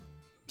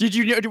Did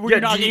you? Were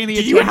you not getting the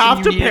Did you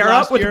have to needed pair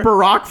last up with year?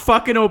 Barack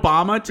fucking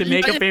Obama to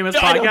make a famous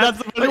I know, podcast?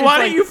 that's- Like,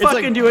 why it's don't you like- it's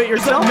fucking like- do it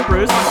yourself,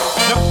 Bruce?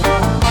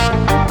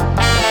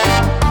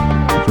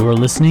 You're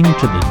listening to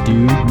the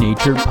Dude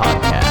Nature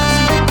Podcast.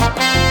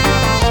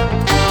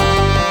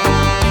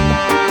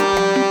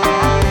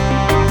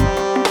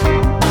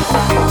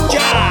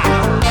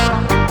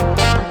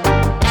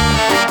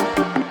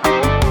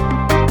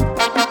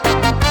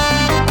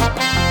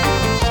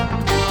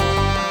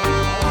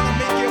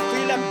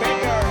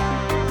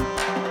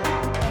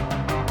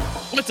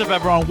 What's up,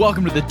 everyone?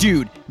 Welcome to the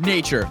Dude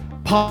Nature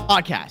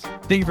Podcast.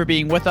 Thank you for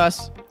being with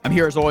us. I'm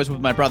here as always with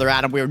my brother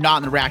Adam. We are not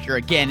in the reactor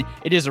again.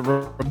 It is a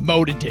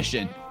remote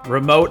edition.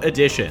 Remote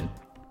edition.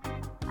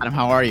 Adam,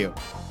 how are you?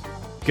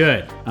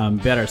 Good.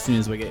 Better as soon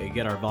as we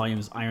get our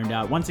volumes ironed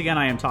out. Once again,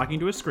 I am talking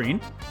to a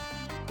screen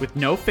with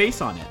no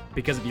face on it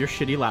because of your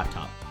shitty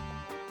laptop.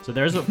 So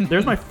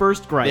there's my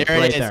first gripe There it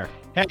right is. there.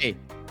 Hey,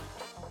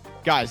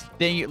 guys,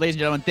 thank you, ladies and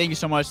gentlemen. Thank you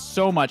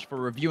so much for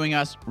reviewing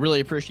us. Really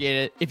appreciate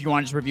it. If you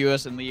want to just review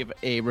us and leave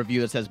a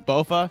review that says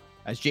Bofa,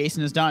 as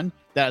Jason has done,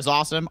 that is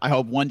awesome. I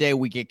hope one day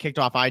we get kicked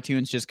off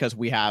iTunes just because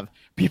we have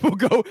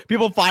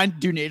people find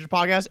Dude Nature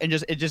Podcast and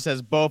it just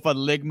says Bofa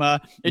Ligma.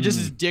 It just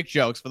is dick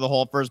jokes for the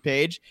whole first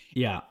page.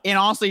 Yeah. And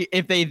honestly,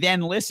 if they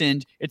then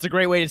listened, it's a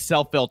great way to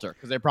self-filter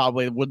because they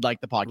probably would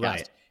like the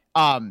podcast.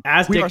 Right.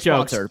 As We are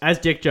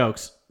dick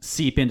jokes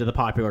seep into the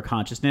popular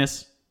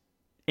consciousness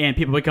and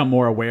people become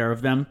more aware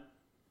of them.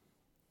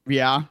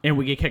 Yeah. And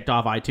we get kicked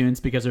off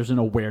iTunes because there's an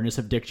awareness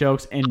of dick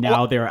jokes, and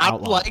now they're I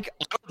would outlawed.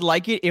 I would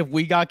like it if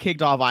we got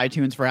kicked off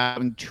iTunes for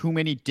having too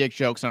many dick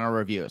jokes on our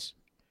reviews.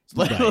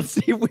 So Right. let's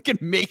see if we can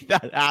make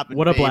that happen.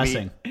 What a baby.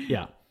 blessing.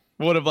 Yeah.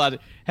 What a blessing.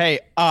 Hey,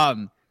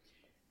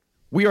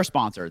 we are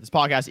sponsored. This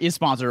podcast is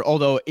sponsored,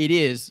 although it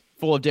is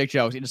full of dick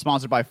jokes. It is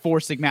sponsored by Four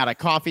Sigmatic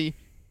Coffee.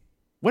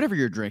 Whatever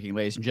you're drinking,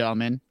 ladies and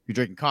gentlemen, you're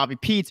drinking coffee,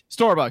 Pete's,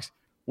 Starbucks,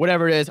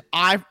 whatever it is.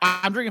 I'm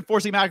drinking Four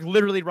Sigmatic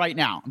literally right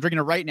now. I'm drinking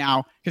it right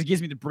now because it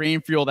gives me the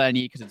brain fuel that I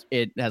need because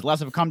it has less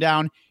of a come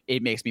down.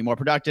 It makes me more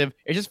productive.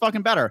 It's just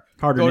fucking better.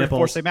 Harder Go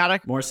nipples, to Four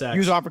Sigmatic. more sex.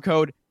 Use offer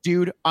code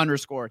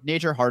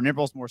dude_nature. Harder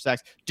nipples, more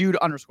sex.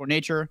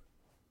 Dude_nature.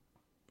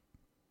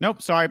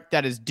 Nope, sorry.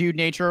 That is Dude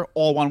Nature,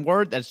 all one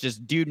word. That's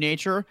just Dude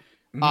Nature.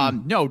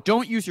 No,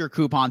 don't use your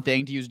coupon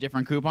thing to use a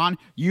different coupon.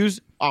 Use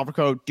offer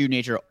code Dude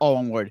Nature, all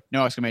one word.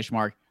 No exclamation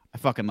mark. I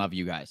fucking love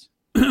you guys.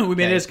 We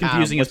made it as Adam,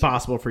 confusing as what's your-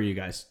 possible for you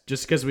guys,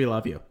 just because we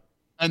love you.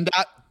 And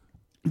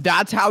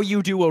that's how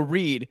you do a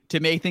read to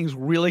make things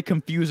really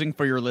confusing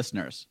for your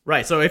listeners.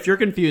 Right. So if you're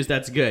confused,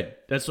 that's good.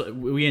 That's what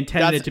we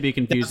intended it to be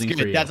confusing That's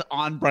for good. you. That's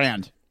on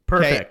brand.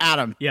 Perfect. Okay,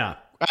 Adam. Yeah.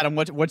 Adam,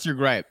 what's your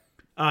gripe?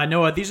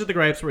 Noah, these are the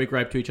gripes where we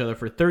gripe to each other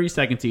for 30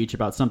 seconds each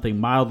about something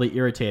mildly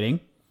irritating.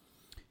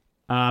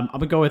 I'm going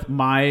to go with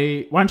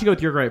why don't you go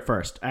with your gripe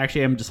first?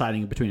 Actually, I'm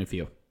deciding between a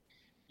few.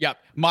 Yep.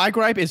 My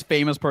gripe is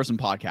famous person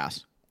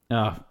podcast.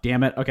 Oh,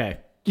 damn it. Okay.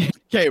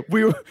 Okay,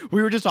 we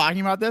were just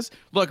talking about this.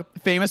 Look,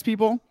 famous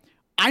people,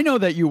 I know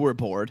that you were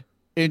bored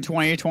in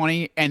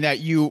 2020 and that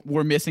you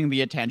were missing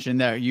the attention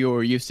that you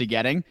were used to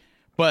getting.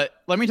 But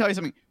let me tell you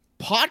something.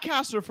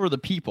 Podcasts are for the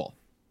people.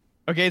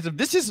 Okay, so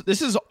this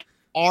is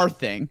our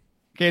thing.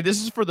 Okay,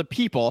 this is for the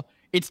people.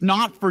 It's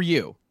not for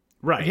you.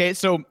 Right. Okay,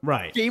 so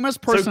Right. famous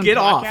person So get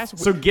off. podcast,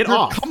 So get you're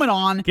off. coming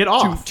on Get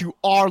off. to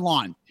our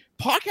lawn.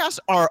 Podcasts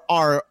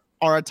are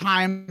a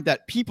time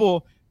that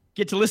people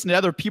get to listen to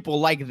other people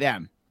like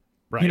them.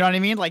 Right. You know what I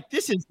mean? Like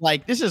this is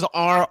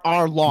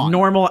our lawn.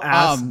 Normal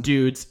ass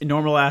dudes,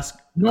 normal ass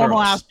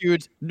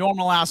Dudes,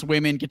 normal ass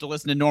women get to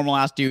listen to normal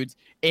ass dudes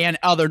and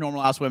other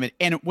normal ass women.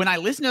 And when I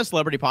listen to a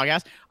celebrity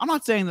podcast, I'm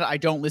not saying that I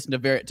don't listen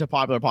to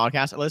popular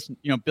podcasts. I listen,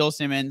 Bill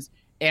Simmons,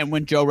 and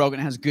when Joe Rogan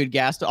has good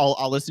guests,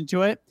 I'll listen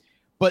to it.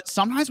 But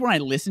sometimes when I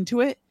listen to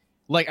it,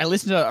 like I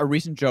listened to a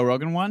recent Joe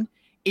Rogan one,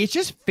 it's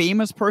just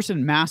famous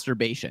person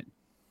masturbation.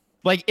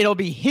 Like it'll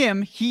be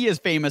him, he is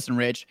famous and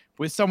rich,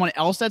 with someone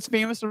else that's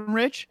famous and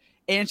rich,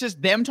 and it's just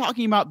them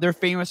talking about their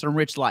famous and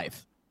rich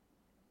life.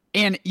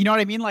 And you know what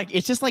I mean? Like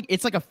it's just like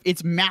it's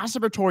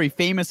masturbatory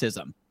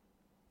famousism.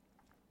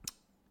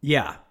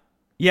 Yeah.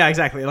 Yeah,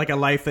 exactly. Like a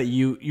life that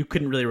you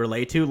couldn't really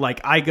relate to.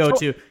 Like I go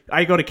to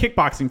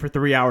kickboxing for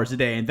 3 hours a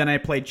day, and then I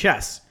play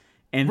chess.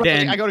 And Right,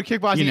 then I go to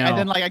kickboxing, and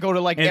then like I go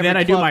to like and every then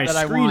I do club my that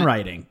I want.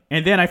 screenwriting,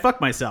 and then I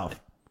fuck myself.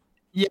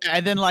 Yeah,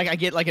 and then like I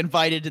get like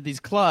invited to these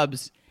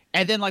clubs,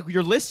 and then like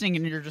you're listening,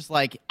 and you're just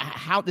like,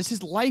 how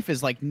life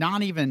is like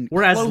not even.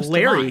 Whereas close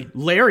to mine.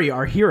 Larry,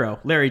 our hero,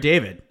 Larry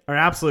David, our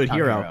absolute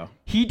hero,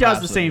 he does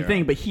the Absolute same hero.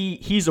 thing,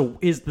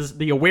 but is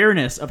the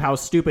awareness of how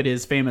stupid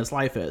his famous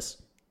life is.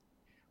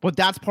 But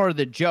that's part of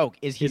the joke.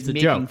 Is he's It's the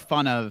making joke.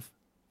 fun of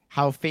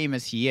how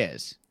famous he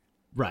is.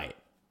 Right.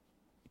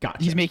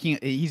 Gotcha. He's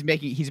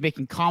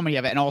making comedy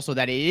of it, and also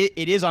that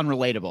it is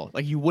unrelatable.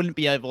 Like you wouldn't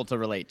be able to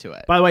relate to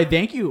it. By the way,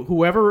 thank you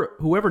whoever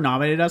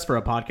nominated us for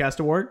a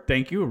podcast award.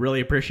 Thank you, really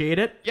appreciate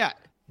it. Yeah.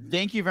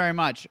 Thank you very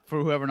much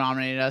for whoever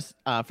nominated us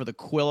for the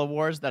Quill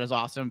Awards. That is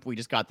awesome. We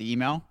just got the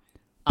email.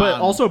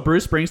 But also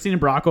Bruce Springsteen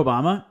and Barack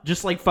Obama,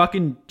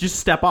 just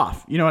step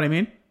off. You know what I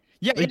mean?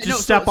 Yeah, Like, no,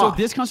 just step so off.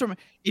 this comes from,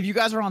 if you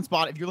guys are on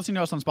Spotify, if you're listening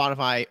to us on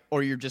Spotify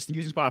or you're just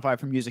using Spotify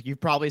for music,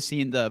 you've probably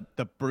seen the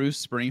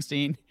Bruce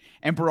Springsteen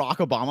and Barack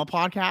Obama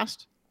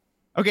podcast.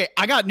 Okay,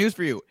 I got news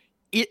for you.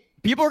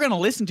 People are going to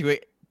listen to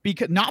it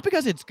not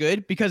because it's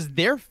good, because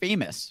they're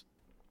famous.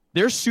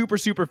 They're super,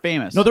 super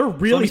famous. No, they're So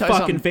let really me tell you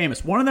fucking something.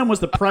 famous. One of them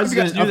was the you guys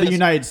president knew of the this.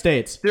 United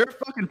States. They're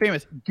fucking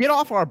famous. Get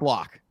off our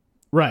block.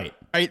 Right.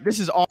 Right? This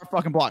is our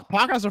fucking block.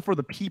 Podcasts are for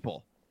the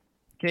people.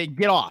 Okay,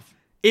 get off.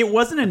 It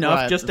wasn't enough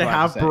what I- just to that's what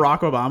I have have to say. Barack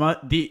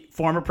Obama, the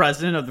former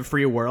president of the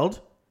free world,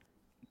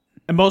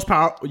 and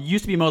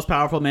used to be most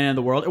powerful man in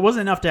the world. It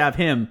wasn't enough to have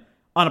him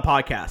on a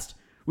podcast.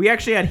 We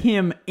actually had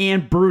him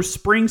and Bruce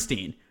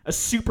Springsteen, a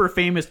super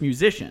famous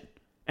musician,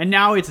 and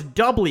now it's a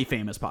doubly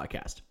famous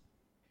podcast.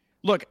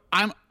 Look,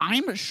 I'm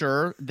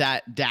sure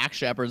that Dak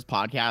Shepard's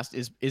podcast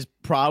is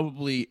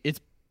probably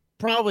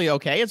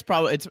okay. It's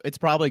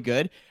probably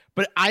good.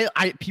 But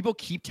I people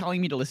keep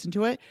telling me to listen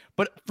to it.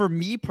 But for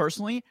me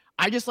personally,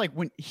 I just like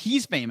when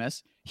he's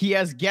famous, he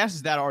has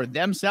guests that are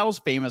themselves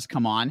famous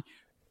come on.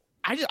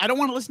 I don't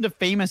want to listen to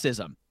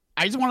famousism.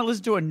 I just want to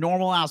listen to a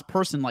normal ass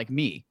person like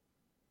me.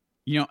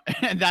 You know,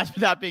 and that's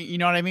that being, you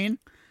know what I mean?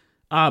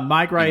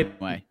 My gripe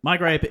Anyway.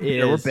 is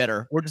Yeah, we're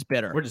bitter. We're just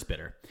bitter. We're just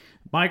bitter.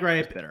 My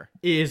gripe bitter.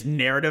 is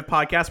narrative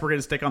podcasts. We're going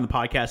to stick on the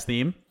podcast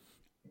theme.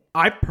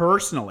 I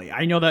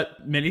know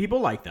that many people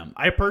like them.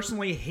 I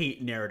personally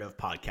hate narrative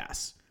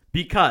podcasts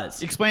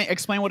because Explain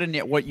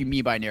what you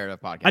mean by narrative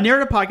podcast. a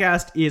narrative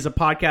podcast is a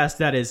podcast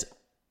that is,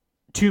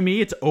 to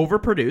me, it's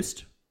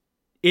overproduced.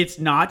 It's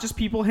not just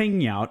people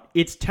hanging out.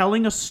 It's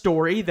telling a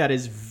story that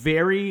is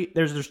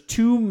there's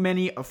too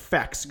many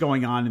effects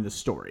going on in the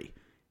story.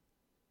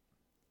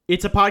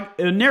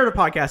 A narrative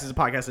podcast is a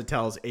podcast that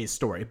tells a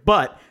story.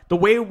 But the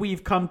way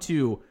we've come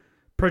to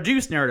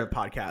produce narrative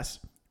podcasts,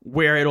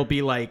 where it'll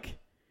be like,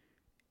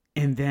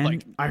 and then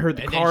Like, I heard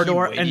the and car then he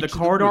door, waited and the to the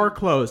car door room.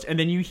 closed, and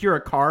then you hear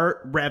a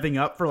car revving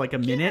up for like a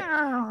minute,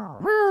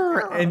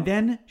 and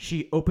then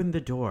she opened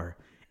the door,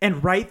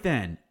 and right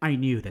then I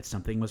knew that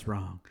something was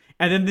wrong.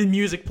 And then the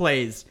music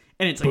plays,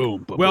 and it's like,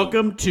 Boom, boom,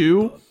 welcome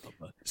to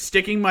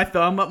Sticking My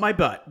Thumb Up My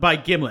Butt by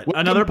Gimlet.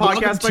 Another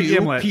podcast by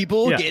Gimlet.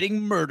 People Yeah.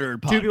 getting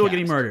murdered. Two people podcast.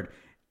 getting murdered.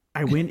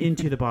 I went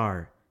into the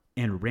bar,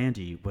 and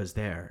Randy was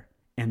there.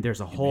 And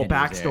there's a whole Randy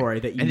was there.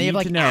 backstory that you And they need have,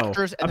 like, to know actors, and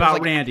there's, about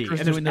like, Randy. actors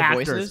And there's doing the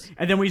actors. voices.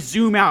 And then we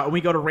zoom out, and we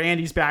go to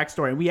Randy's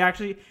backstory. And we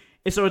actually...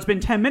 So it's been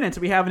 10 minutes,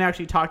 and we haven't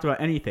actually talked about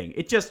anything.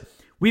 It just...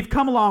 We've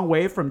come a long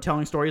way from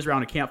telling stories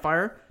around a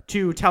campfire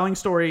to telling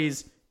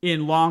stories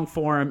in long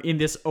form in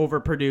this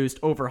overproduced,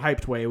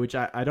 overhyped way, which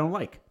I don't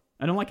like.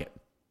 I don't like it.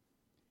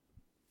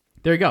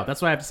 There you go.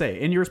 That's what I have to say.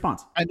 In your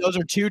response. And those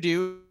are two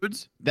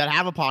dudes that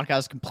have a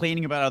podcast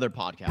complaining about other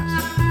podcasts.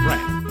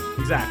 Right.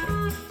 Exactly.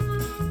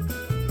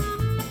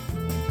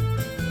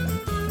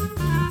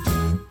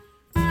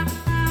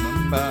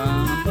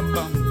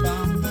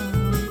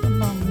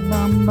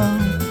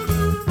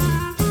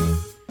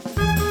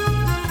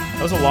 That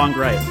was a long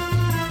gripe.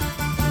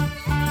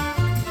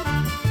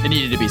 It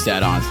needed to be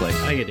said, honestly.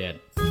 I think it did.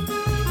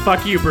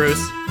 Fuck you,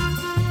 Bruce.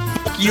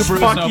 Fuck you, Bruce.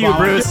 Fuck you, Obama.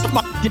 Bruce. Get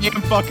off my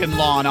damn fucking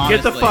lawn, honestly.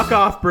 Get the fuck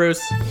off,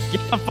 Bruce.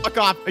 Get the fuck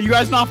off. Are you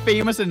guys not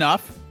famous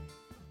enough?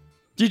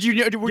 Did you?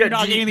 Were you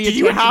not getting the do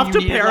you attention have to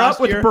needed pair last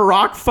up with year?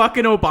 Barack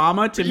fucking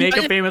Obama to make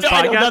a famous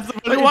I know, podcast? that's the-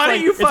 Like, it's why like-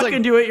 don't you it's like-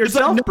 fucking do it it's like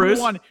yourself, number Bruce?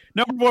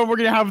 Number one, we're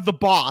gonna have the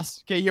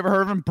boss. Okay, you ever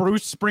heard of him?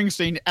 Bruce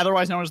Springsteen,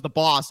 otherwise known as the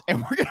boss,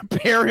 and we're gonna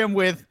pair him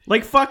with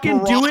Like, fucking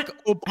do Barack it.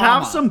 Obama.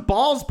 Have some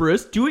balls,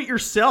 Bruce. Do it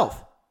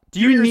yourself. Do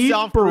you need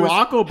yourself, Bruce.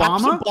 Barack Have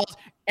some Obama? balls,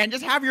 and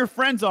just have your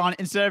friends on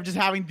instead of just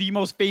having the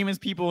most famous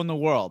people in the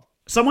world.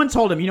 Someone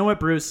told him, you know what,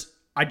 Bruce?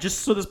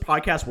 So this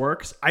podcast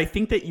works, I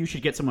think that you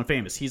should get someone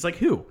famous. He's like,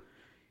 who?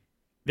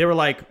 They were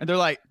like, And they're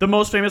like, the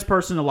most famous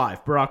person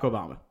alive, Barack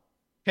Obama.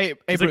 "Hey,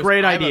 It's a Bruce,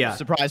 great I have idea. a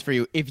surprise for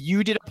you. If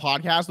you did a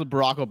podcast with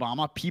Barack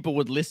Obama, people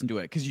would listen to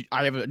it because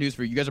I have news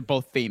for you. You guys are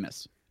both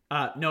famous."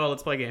 Noah,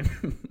 let's play a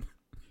game.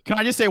 Can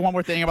I just say one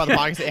more thing about the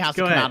podcast? It has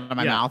to Go come ahead. out of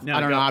my Yeah, mouth. no, I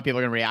don't go. know how people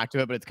are going to react to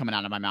it, but it's coming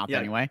out of my mouth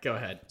anyway. Go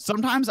ahead.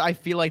 Sometimes I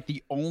feel like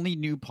the only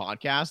new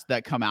podcasts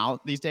that come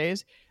out these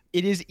days,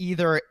 it is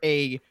either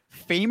a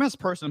famous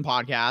person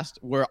podcast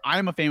where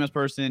I'm a famous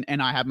person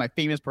and I have my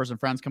famous person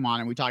friends come on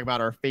and we talk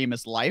about our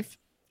famous life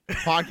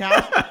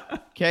podcast.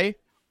 Okay.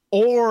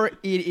 Or it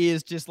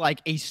is just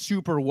like a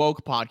super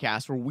woke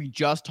podcast where we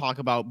just talk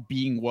about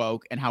being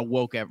woke and how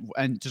woke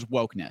and just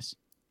wokeness.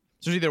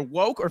 So it's either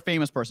woke or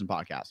famous person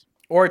podcast.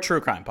 Or a true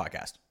crime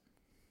podcast.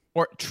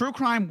 Or true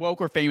crime, woke,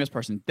 or famous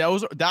person.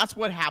 That's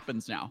what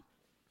happens now.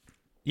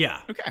 Yeah.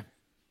 Okay.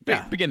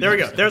 Yeah. Begin. There we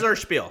go. There's our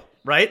spiel,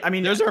 right? I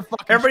mean, There's our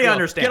fucking everybody spiel.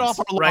 understands. Get off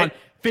our lawn. right?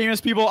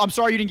 Famous people, I'm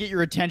sorry you didn't get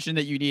your attention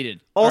that you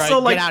needed. Also, All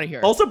right, like, get out of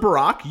here. also,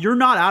 Barack, you're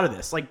not out of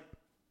this. Like,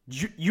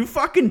 you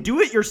fucking do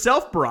it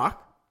yourself, Barack.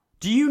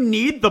 Do you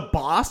need the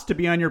boss to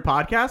be on your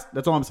podcast?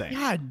 That's all I'm saying.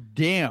 God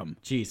damn.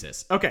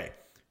 Jesus. Okay.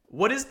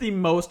 What is the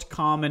most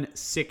common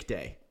sick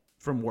day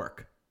from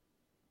work?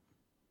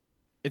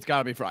 It's got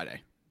to be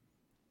Friday.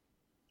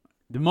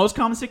 The most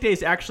common sick day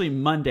is actually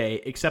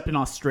Monday, except in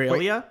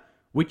Australia,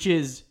 which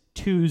is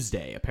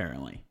Tuesday,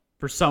 apparently.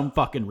 for some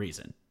fucking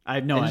reason. I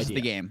have no And idea. this is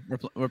the game.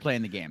 We're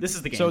playing the game. This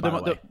is the game, So by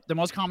the way. the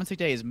most common sick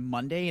day is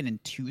Monday, and then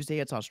Tuesday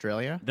it's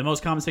Australia. The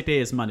most common sick day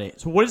is Monday.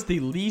 So what is the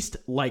least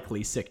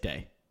likely sick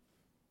day?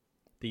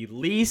 The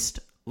least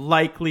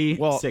likely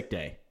sick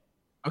day.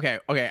 Okay.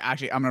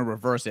 Actually, I'm gonna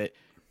reverse it.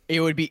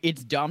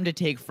 It's dumb to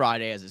take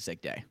Friday as a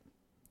sick day.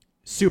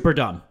 Super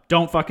dumb.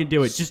 Don't fucking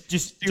do it. Just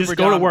Super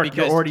go to dumb work. You're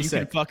because already you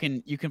sick.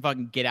 You can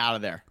fucking get out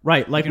of there.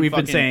 Right, like You can we've been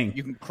fucking- saying.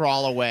 You can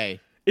crawl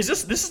away. This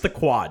is the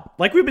quad.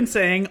 Like we've been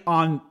saying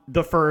on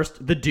the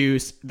first, the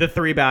deuce, the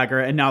 3-bagger,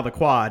 and now the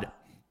quad.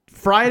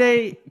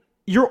 Friday,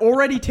 you're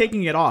already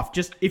taking it off.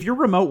 Just if you're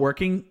remote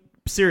working,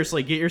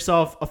 seriously, get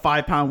yourself a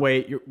 5-pound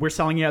weight. We're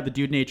selling it at the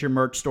Dude Nature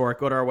merch store.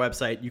 Go to our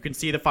website. You can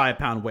see the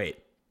 5-pound weight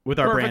with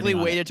our Perfectly branding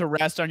on it. weighted to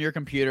rest on your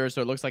computer,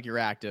 so it looks like you're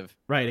active.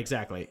 Right,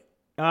 exactly.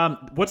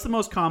 What's the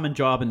most common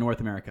job in North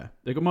America?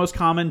 The most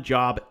common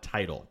job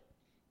title.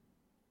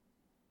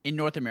 In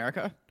North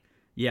America?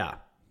 Yeah.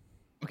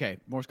 Okay,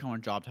 most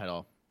common job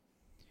title.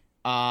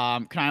 Can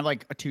I have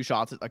like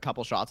a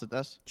couple shots at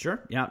this? Sure.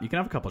 Yeah, you can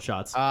have a couple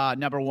shots.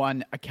 Number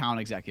 1, account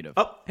executive.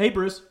 Oh, hey,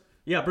 Bruce.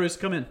 Yeah, Bruce,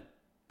 come in.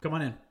 Come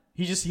on in.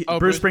 Oh,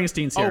 Bruce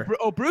Springsteen's here.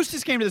 Bruce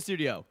just came to the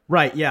studio.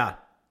 Right, yeah.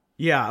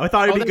 Yeah, I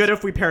thought it'd be that's- good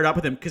if we paired up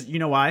with him, because you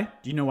know why?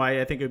 Do you know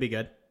why I think it would be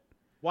good?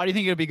 Why do you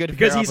think it would be good to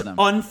Because pair he's up with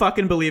him?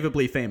 unfucking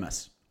believably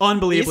famous.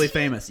 Unbelievably Is he?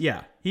 famous.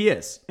 Yeah, he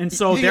is. And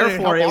so You think it'd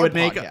therefore help it would our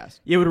make podcast?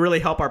 it would really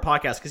help our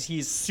podcast because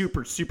he's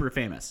super, super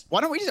famous.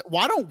 Why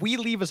don't we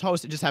leave as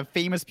hosts and just have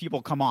famous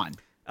people come on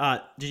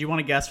Did you want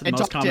to guess for the and most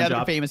talk to common other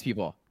job? famous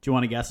people? Do you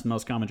want to guess the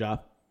most common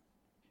job?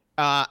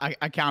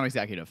 Account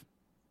executive.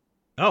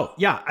 Oh,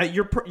 yeah,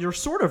 you're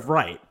sort of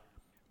right.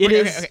 It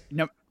is. Okay.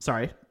 No.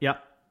 Sorry.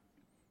 Yep.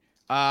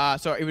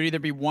 So it would either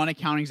be 1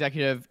 account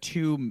executive,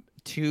 two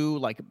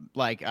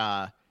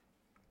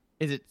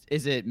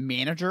is it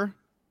manager?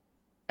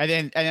 And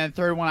then the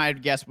third one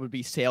I'd guess would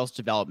be sales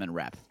development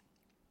rep.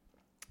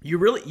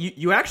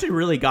 You actually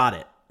really got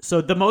it.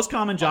 So the most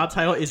common job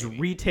title is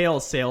retail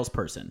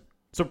salesperson.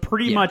 So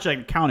pretty much like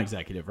account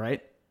executive,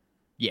 right?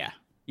 Yeah.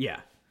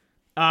 Yeah.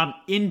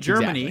 In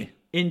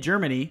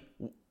Germany,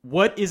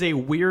 what is a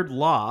weird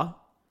law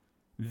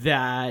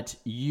that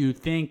you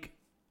think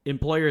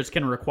employers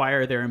can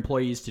require their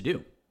employees to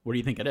do? What do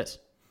you think it is?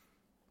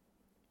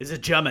 Is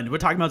it German? We're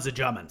talking about the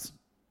Germans.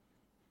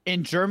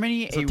 In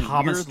Germany, a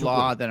Thomas weird Tuchel.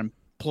 law that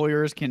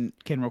employers can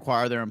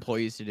require their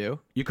employees to do.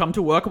 You come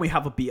to work and we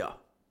have a beer.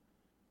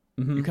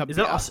 You come, Is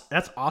that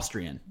that's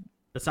Austrian?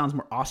 That sounds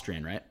more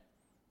Austrian, right?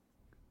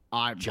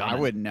 I German.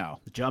 wouldn't know.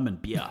 The German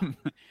beer.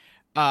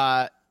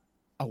 A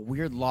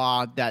weird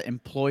law that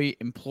employee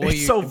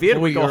It's so weird.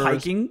 We go employers-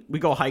 hiking. We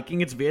go hiking.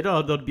 It's weird.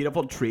 The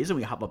beautiful trees, and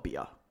we have a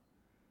beer.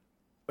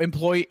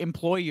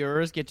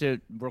 Employers get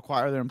to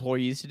require their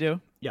employees to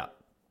do. Yeah.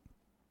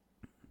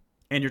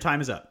 And your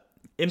time is up.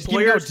 Just give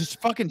me- Employers just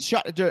fucking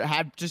shut.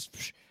 Have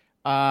just.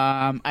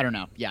 I don't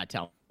know. Yeah,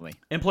 tell me.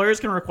 employers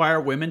can require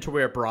women to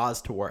wear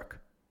bras to work.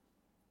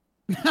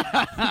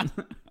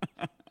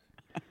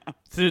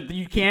 So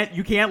you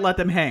can't let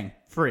them hang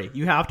free.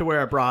 You have to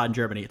wear a bra in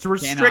Germany. It's a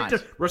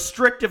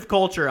restrictive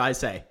culture, I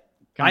say.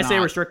 I say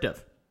Cannot.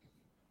 restrictive.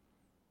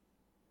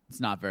 It's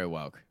not very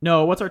woke.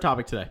 No, what's our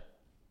topic today?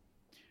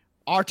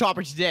 Our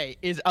topic today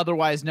is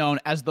otherwise known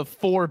as the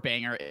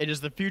 4-banger. It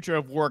is the future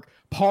of work,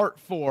 part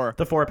 4.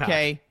 The 4-pack.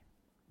 Okay,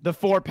 the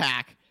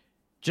 4-pack.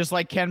 Just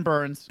like Ken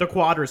Burns, The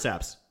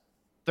quadriceps.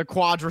 the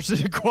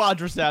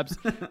quadriceps.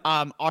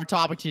 Our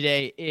topic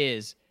today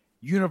is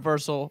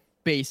universal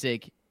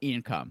basic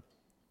income.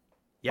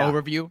 Yeah.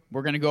 Overview.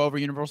 We're going to go over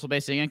universal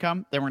basic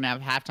income. Then we're going to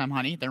have halftime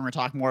honey. Then we're going to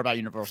talk more about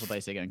universal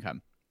basic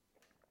income.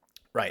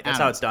 Right. That's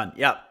Adam. how it's done.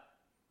 Yep.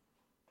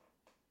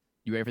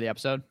 You ready for the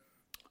episode?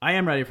 I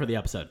am ready for the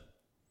episode.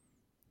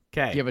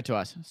 Okay. Give it to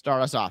us.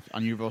 Start us off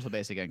on universal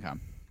basic income.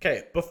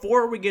 Okay,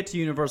 before we get to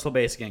universal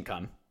basic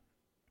income,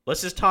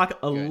 let's just talk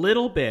a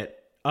little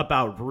bit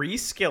about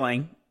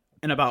reskilling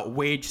and about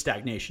wage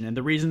stagnation. And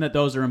the reason that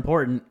those are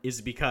important is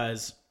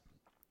because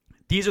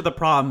these are the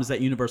problems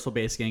that universal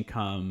basic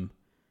income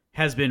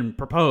has been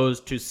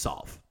proposed to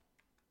solve.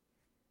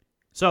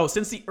 So,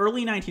 since the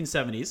early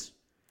 1970s,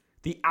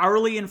 the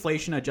hourly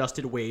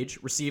inflation-adjusted wage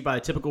received by a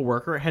typical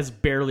worker has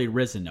barely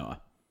risen,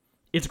 Noah.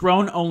 It's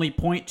grown only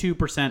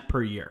 0.2%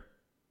 per year.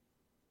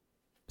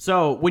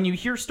 So when you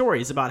hear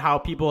stories about how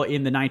people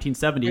in the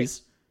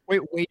 1970s... Wait.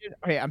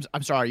 Okay,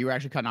 I'm sorry. You were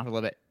actually cutting off a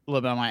little bit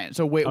on my end.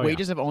 So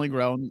wages have only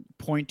grown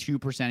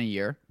 0.2% a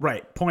year.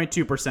 Right,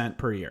 0.2%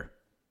 per year.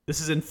 This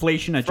is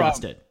inflation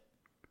adjusted.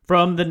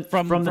 From the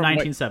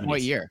 1970s.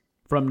 What year?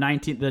 From the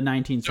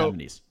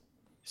 1970s.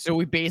 So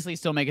we basically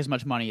still make as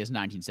much money as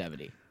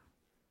 1970.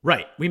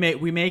 Right. We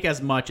make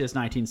as much as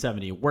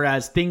 1970,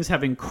 whereas things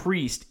have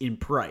increased in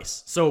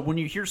price. So when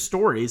you hear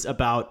stories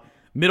about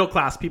middle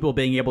class people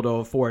being able to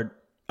afford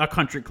a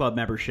country club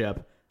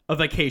membership, a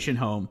vacation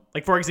home,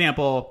 like for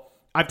example,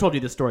 I've told you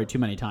this story too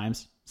many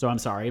times, so I'm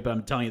sorry, but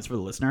I'm telling you it's for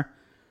the listener.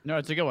 No,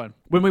 it's a good one.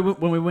 When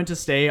we went to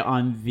stay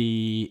on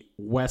the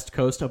west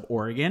coast of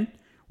Oregon,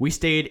 we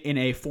stayed in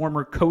a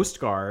former Coast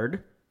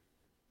Guard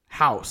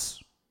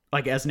house,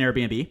 like as an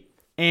Airbnb.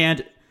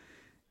 And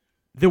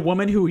the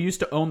woman who used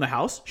to own the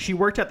house, she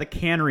worked at the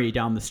cannery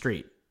down the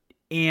street.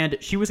 And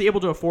she was able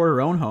to afford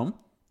her own home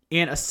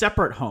and a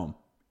separate home.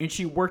 And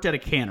she worked at a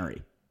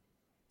cannery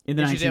in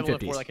the 1950s. She's able to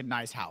afford like a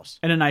nice house.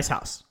 And a nice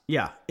house.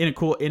 Yeah. In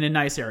a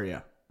nice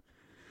area.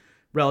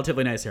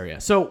 Relatively nice area.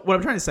 So what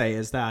I'm trying to say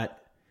is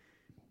that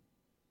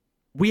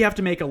we have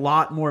to make a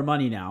lot more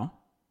money now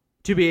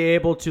to be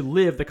able to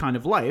live the kind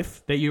of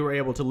life that you were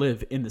able to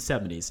live in the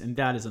 70s. And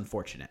that is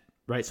unfortunate,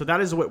 right? So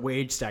that is what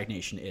wage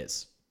stagnation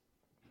is.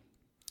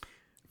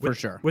 For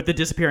sure. With the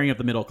disappearing of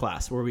the middle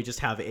class, where we just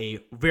have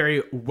a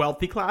very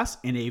wealthy class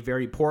and a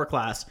very poor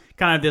class,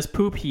 kind of this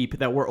poop heap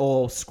that we're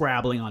all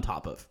scrabbling on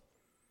top of.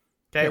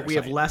 Okay, Parasite. we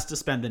have less to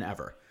spend than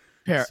ever.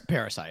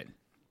 Parasite.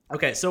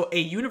 Okay, so a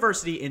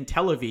university in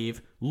Tel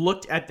Aviv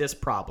looked at this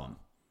problem,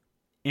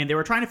 and they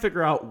were trying to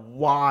figure out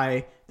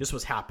why this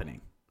was happening.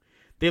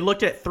 They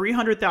looked at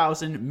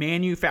 300,000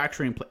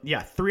 manufacturing...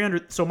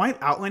 300... So my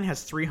outline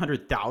has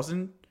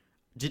 300,000...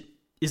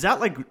 Is that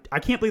like... I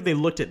can't believe they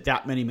looked at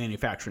that many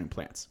manufacturing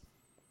plants.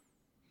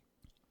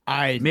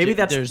 Maybe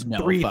that's there's no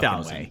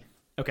 3,000.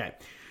 Okay.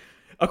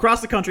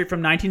 Across the country from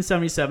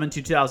 1977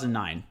 to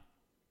 2009.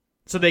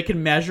 So they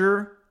can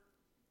measure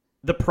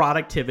the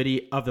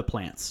productivity of the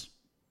plants.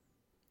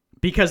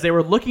 Because they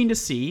were looking to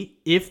see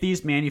if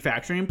these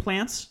manufacturing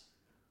plants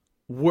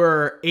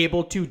were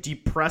able to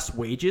depress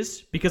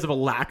wages because of a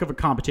lack of a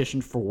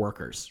competition for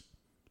workers.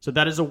 So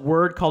that is a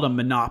word called a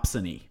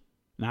monopsony.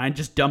 Now, I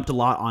just dumped a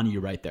lot on you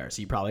right there,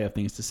 so you probably have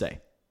things to say.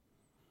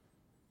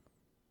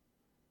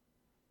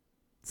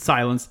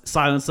 Silence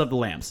of the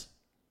lambs.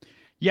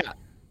 Yeah.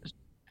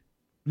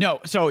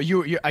 No, so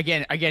you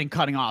again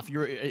cutting off.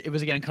 It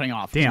was again cutting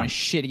off. Damn. My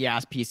shitty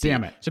ass PC.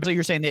 Damn it. So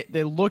you're saying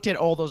they looked at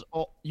all those.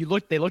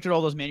 They looked at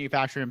all those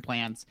manufacturing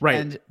plants, right?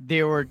 And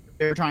they were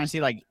trying to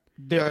see like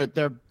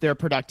their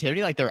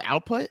productivity, like their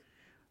output.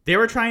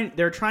 They're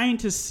trying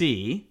to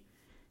see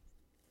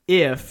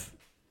if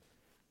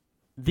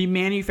the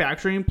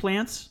manufacturing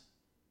plants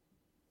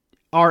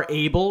are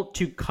able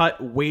to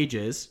cut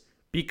wages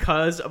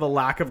because of a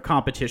lack of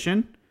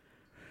competition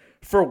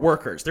for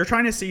workers. They're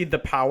trying to see the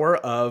power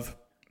of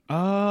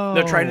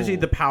They're trying to see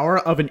the power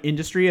of an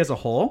industry as a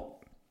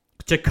whole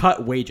to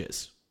cut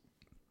wages.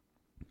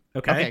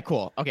 Okay,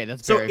 cool. Okay,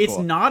 that's so very it's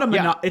cool. not a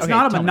Yeah.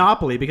 not a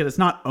monopoly because it's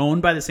not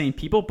owned by the same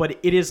people, but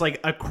it is like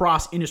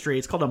across industry.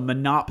 It's called a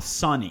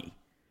monopsony,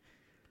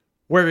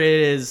 where it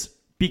is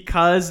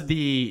because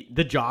the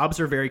jobs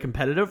are very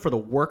competitive for the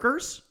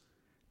workers.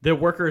 The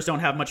workers don't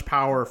have much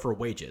power for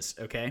wages.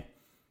 Okay,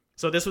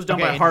 so this was done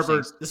by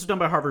Harvard. This was done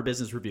by Harvard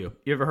Business Review.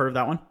 You ever heard of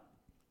that one?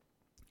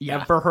 Yeah,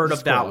 ever heard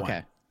of that cool.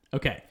 one?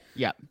 Okay.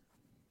 Yeah.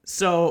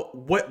 So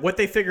what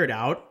they figured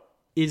out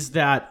is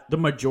that the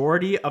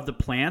majority of the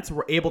plants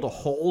were able to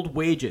hold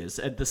wages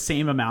at the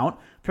same amount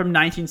from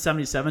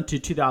 1977 to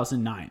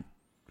 2009.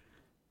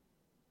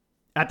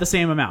 At the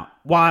same amount,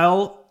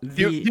 while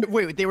they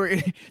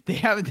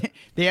have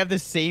the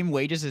same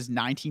wages as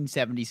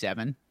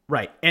 1977.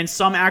 Right, and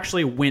some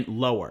actually went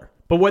lower.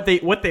 But what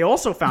they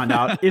also found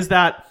out is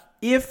that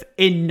if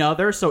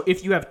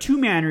you have two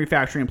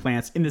manufacturing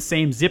plants in the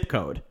same zip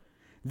code,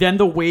 then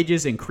the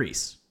wages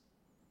increase.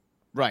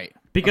 Right.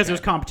 Because there's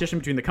competition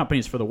between the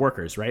companies for the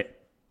workers, right?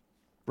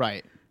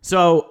 Right.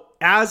 So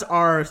as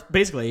our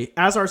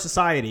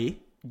society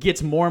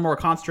gets more and more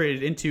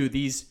concentrated into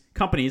these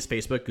companies,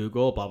 Facebook,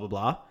 Google, blah, blah,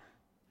 blah,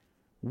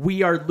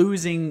 we are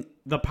losing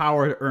the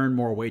power to earn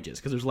more wages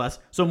because there's less.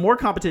 So more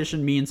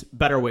competition means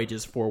better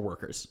wages for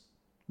workers.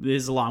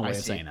 This is a long way of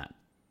saying that.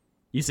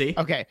 You see?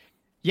 Okay.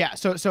 Yeah.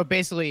 So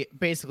basically,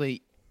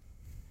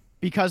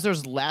 because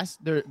there's less,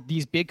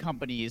 these big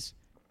companies,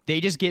 they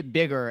just get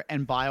bigger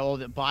and buy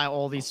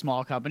all these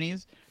small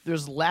companies.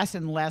 There's less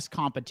and less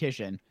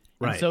competition,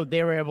 right? And so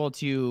they were able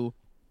to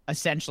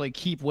essentially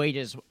keep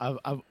wages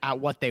at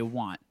what they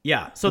want.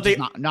 Yeah. So they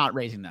not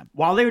raising them.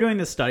 While they were doing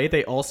this study,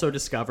 they also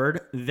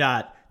discovered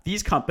that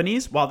these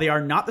companies, while they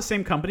are not the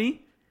same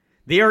company,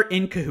 they are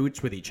in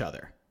cahoots with each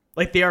other.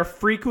 Like they are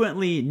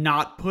frequently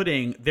not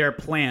putting their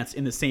plants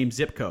in the same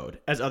zip code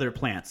as other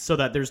plants so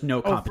that there's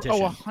no competition.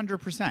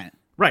 100%.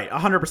 Right,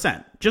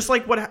 100%. Just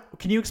like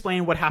can you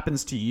explain what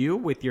happens to you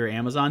with your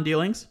Amazon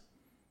dealings?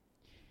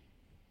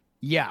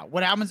 Yeah,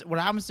 what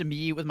happens to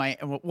me with my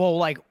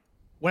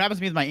what happens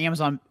to me with my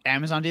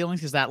Amazon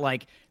dealings is that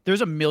like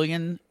there's 1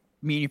 million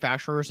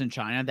manufacturers in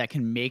China that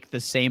can make the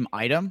same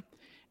item.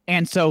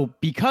 And so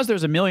because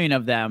there's 1 million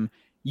of them,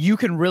 you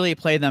can really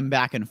play them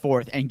back and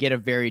forth and get a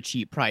very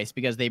cheap price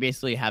because they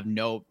basically have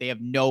no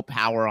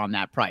power on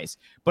that price.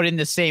 But in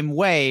the same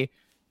way,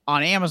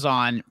 on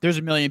Amazon, there's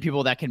 1 million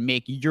people that can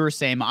make your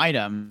same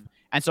item.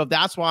 And so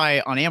that's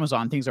why on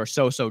Amazon things are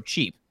so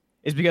cheap,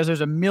 is because there's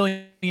 1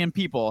 million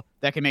people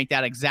that can make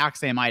that exact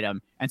same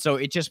item. And so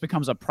it just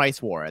becomes a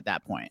price war at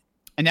that point.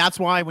 And that's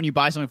why when you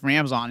buy something from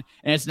Amazon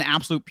and it's an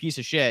absolute piece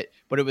of shit,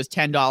 but it was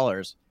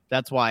 $10,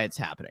 that's why it's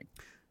happening.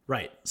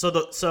 Right. So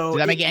does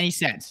that make any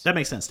sense? That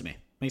makes sense to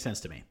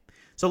me.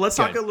 So let's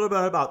talk a little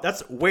bit about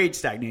that's wage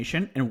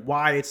stagnation and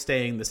why it's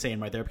staying the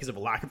same right there because of a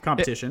lack of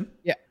competition.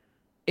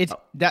 it's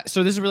that.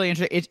 So this is really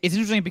interesting. It's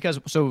interesting because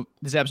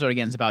this episode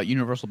again is about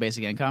universal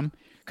basic income,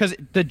 because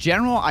the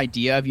general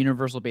idea of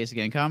universal basic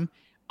income,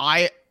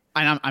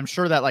 I'm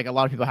sure that like a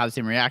lot of people have the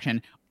same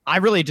reaction. I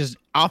really just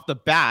off the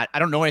bat, I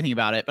don't know anything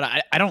about it,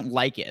 but I don't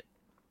like it.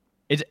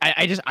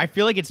 I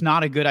feel like it's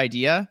not a good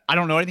idea. I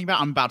don't know anything about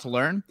it. I'm about to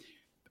learn.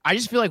 I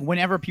just feel like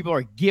whenever people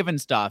are given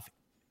stuff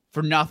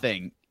for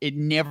nothing, it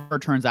never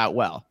turns out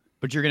well.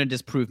 But you're going to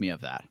disprove me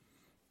of that.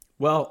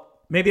 Well,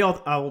 maybe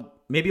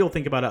you'll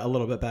think about it a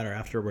little bit better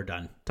after we're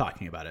done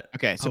talking about it.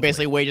 Okay, so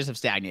basically wages have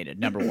stagnated,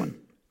 number one.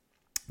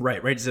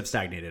 Right, wages have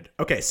stagnated.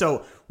 Okay,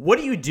 so what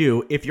do you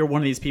do if you're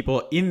one of these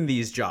people in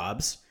these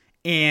jobs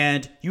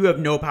and you have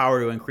no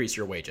power to increase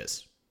your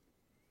wages?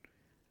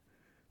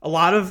 A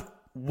lot of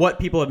what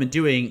people have been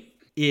doing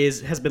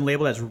has been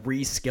labeled as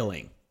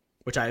reskilling,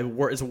 which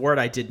is a word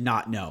I did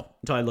not know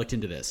until I looked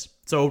into this.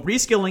 So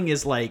reskilling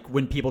is like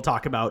when people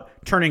talk about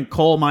turning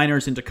coal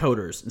miners into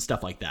coders and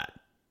stuff like that.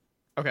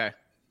 Okay.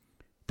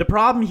 The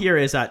problem here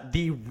is that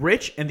the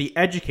rich and the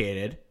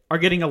educated are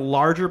getting a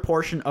larger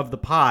portion of the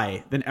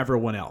pie than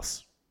everyone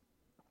else.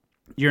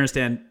 You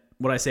understand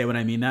what I say when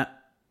I mean that?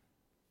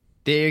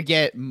 They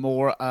get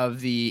more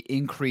of the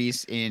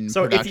increase in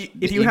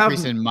if you have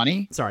in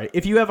money. Sorry,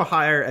 if you have a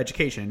higher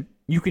education,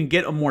 you can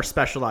get a more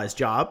specialized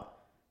job,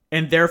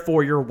 and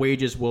therefore your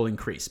wages will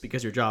increase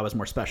because your job is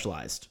more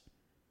specialized.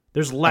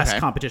 There's less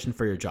competition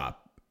for your job.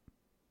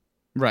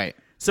 Right.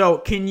 So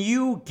can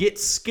you get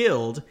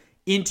skilled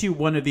into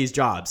one of these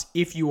jobs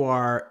if you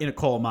are in a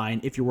coal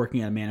mine, if you're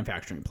working at a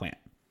manufacturing plant?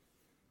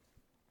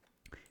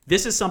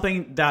 This is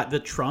something that the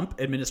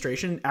Trump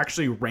administration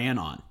actually ran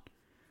on.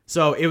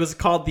 So it was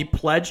called the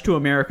Pledge to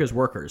America's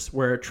Workers,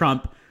 where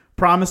Trump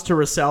promised to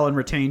resell and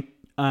retrain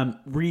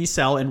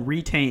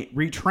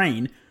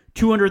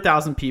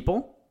 200,000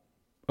 people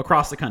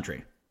across the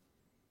country,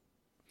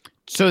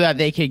 so that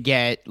they could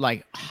get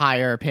like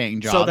higher paying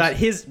jobs. So that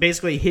his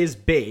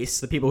base,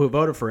 the people who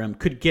voted for him,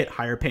 could get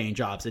higher paying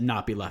jobs and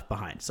not be left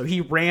behind. So he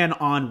ran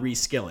on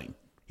reskilling.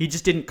 He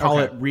just didn't call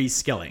it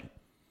reskilling.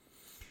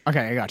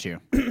 Okay, I got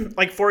you.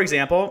 Like for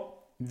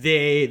example,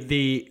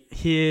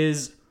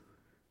 his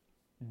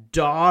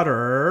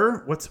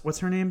daughter, what's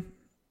her name?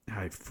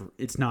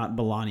 It's not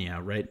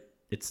Melania, right?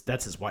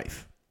 That's his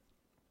wife.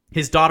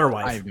 His daughter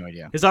wife. I have no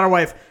idea. His daughter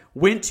wife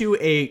went to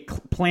a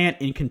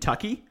plant in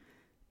Kentucky,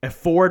 a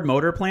Ford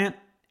Motor plant,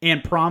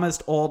 and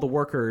promised all the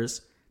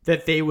workers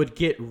that they would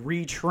get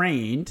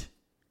retrained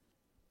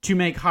to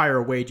make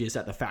higher wages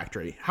at the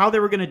factory. How they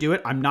were going to do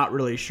it, I'm not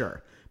really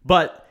sure.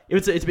 But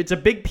it's a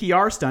big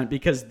PR stunt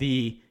because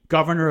the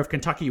governor of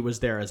Kentucky was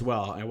there as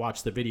well. I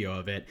watched the video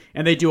of it,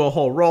 and they do a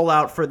whole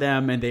rollout for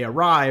them, and they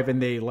arrive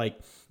and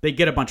they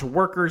get a bunch of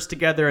workers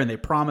together and they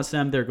promise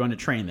them they're going to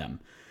train them.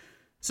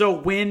 So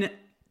when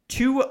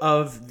two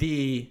of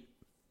the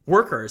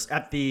workers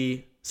at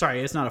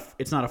it's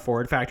not a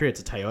Ford factory, it's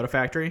a Toyota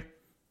factory.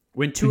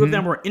 When two of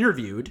them were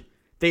interviewed,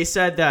 they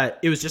said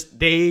that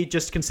they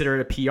just consider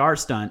it a PR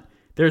stunt.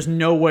 There's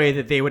no way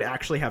that they would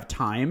actually have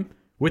time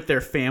with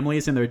their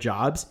families and their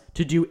jobs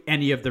to do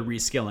any of the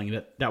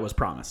reskilling that was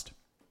promised.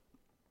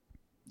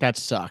 That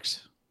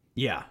sucks.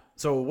 Yeah.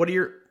 So do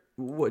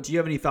you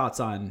have any thoughts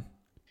on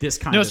this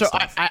kind of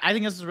stuff? I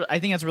think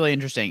that's really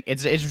interesting.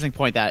 It's an interesting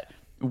point that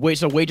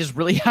wages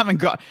really haven't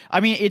got. I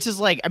mean, it's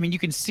just like, you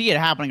can see it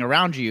happening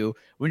around you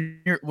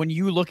when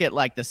you look at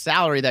like the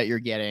salary that you're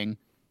getting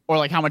or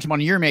like how much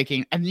money you're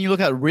making, and then you look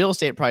at real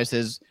estate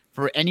prices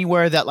for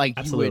anywhere that like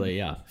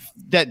absolutely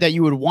that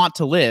you would want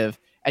to live,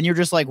 and you're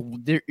just like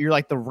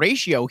the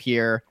ratio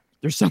here.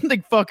 There's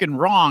something fucking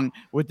wrong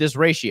with this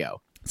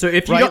ratio. So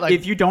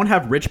if you don't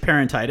have rich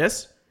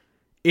parentitis,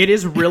 it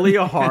is really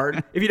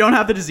hard. If you don't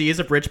have the disease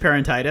of rich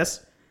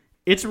parentitis,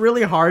 it's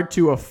really hard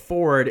to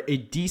afford a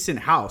decent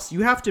house.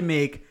 You have to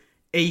make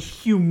a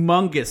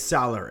humongous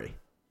salary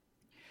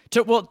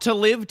to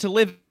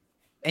live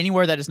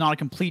anywhere that is not a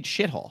complete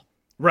shithole.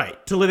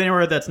 Right. To live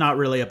anywhere that's not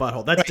really a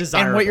butthole. That's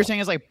desirable. And what you're saying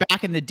is like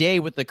back in the day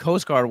with the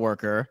Coast Guard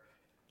worker,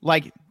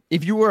 like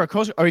if you were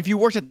if you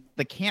worked at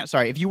the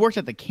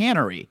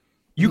cannery,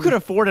 you could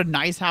afford a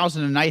nice house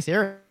in a nice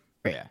area.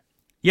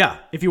 Yeah.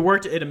 If you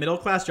worked at a middle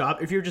class job,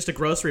 if you're just a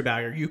grocery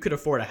bagger, you could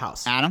afford a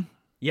house. Adam?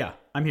 Yeah,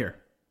 I'm here.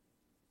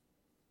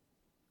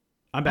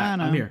 I'm back.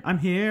 Adam. I'm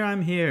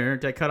here.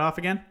 Did I cut off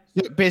again?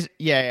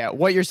 Yeah.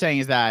 What you're saying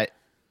is that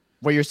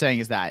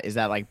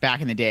like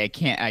back in the day,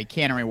 a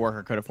cannery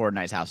worker could afford a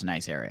nice house in a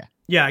nice area.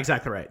 Yeah,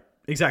 exactly right.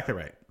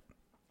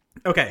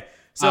 Okay.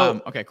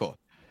 So okay, cool.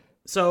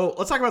 So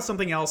let's talk about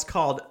something else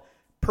called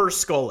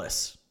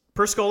Perscolas.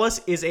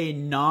 Perscolas is a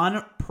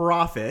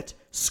non-profit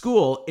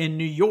school in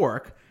New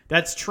York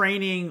that's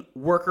training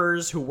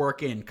workers who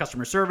work in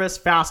customer service,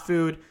 fast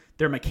food.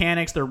 They're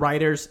mechanics, they're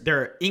writers,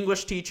 they're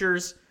English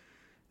teachers.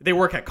 They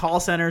work at call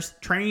centers,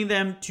 training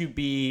them to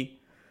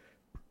be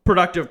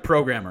productive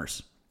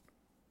programmers.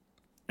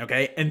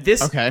 Okay, and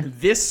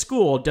this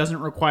school doesn't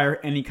require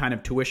any kind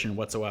of tuition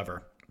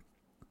whatsoever.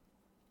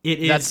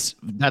 That's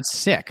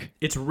sick.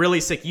 It's really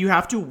sick. You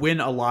have to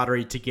win a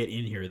lottery to get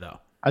in here, though.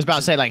 I was about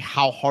to say, like,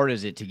 how hard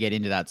is it to get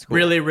into that school?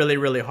 Really, really,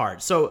 really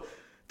hard. So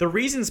the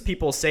reasons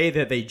people say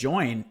that they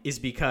join is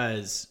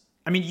because,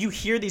 I mean, you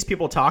hear these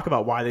people talk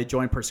about why they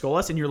joined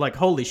Perscolas, and you're like,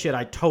 holy shit,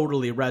 I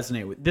totally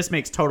resonate with this.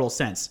 Makes total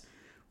sense.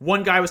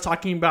 One guy was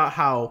talking about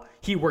how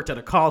he worked at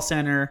a call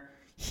center.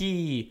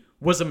 He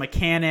was a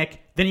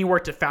mechanic. Then he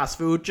worked at fast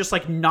food, just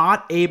like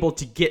not able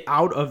to get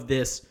out of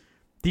these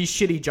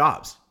shitty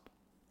jobs.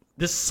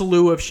 This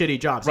slew of shitty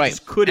jobs. Right. He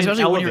just couldn't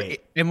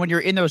elevate. When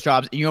you're in those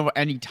jobs and you don't have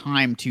any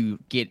time to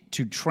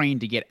train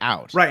to get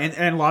out. Right.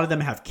 And a lot of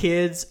them have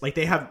kids. Like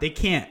they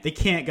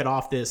can't get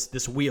off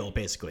this wheel,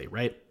 basically,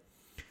 right?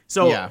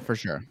 So yeah, for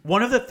sure.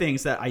 One of the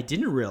things that I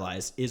didn't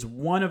realize is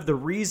one of the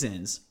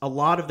reasons a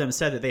lot of them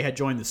said that they had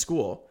joined the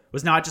school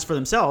was not just for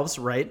themselves,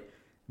 right?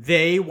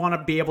 They want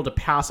to be able to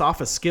pass off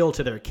a skill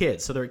to their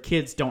kids so their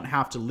kids don't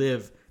have to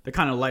live the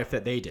kind of life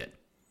that they did.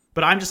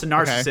 But I'm just a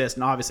narcissist,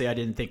 and obviously I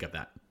didn't think of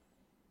that.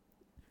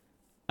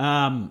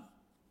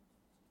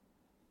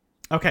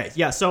 Okay,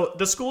 yeah, so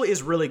the school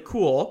is really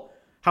cool.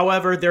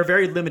 However, they're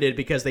very limited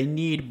because they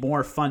need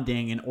more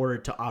funding in order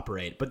to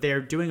operate, but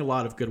they're doing a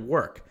lot of good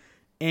work.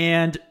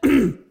 And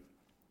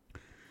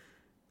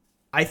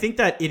I think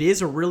that it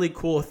is a really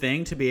cool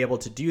thing to be able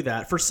to do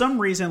that. For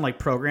some reason, like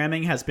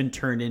programming has been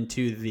turned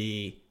into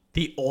the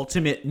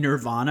ultimate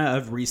nirvana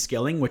of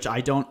reskilling, which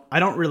I don't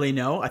really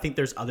know. I think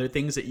there's other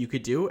things that you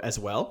could do as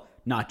well,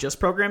 not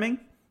just programming.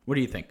 What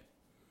do you think?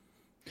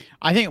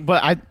 I think,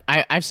 but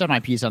I've said my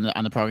piece on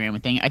the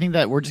programming thing. I think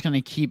that we're just going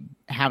to keep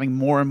having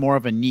more and more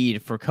of a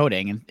need for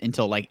coding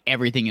until like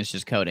everything is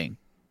just coding.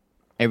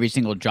 Every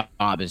single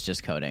job is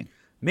just coding.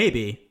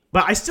 Maybe,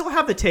 but I still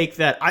have the take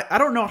that I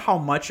don't know how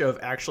much of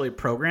actually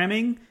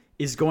programming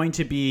is going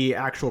to be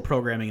actual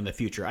programming in the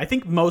future. I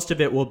think most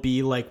of it will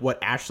be like what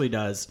Ashley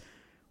does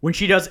when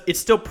she does. It's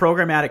still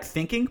programmatic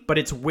thinking, but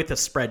it's with a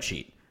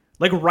spreadsheet.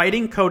 Like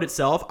writing code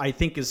itself, I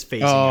think is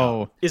phasing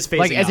out.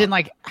 Like as in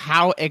like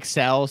how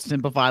Excel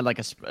simplified like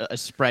a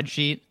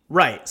spreadsheet.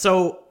 Right.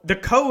 So the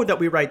code that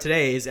we write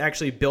today is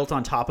actually built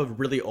on top of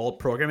really old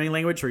programming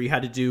language where you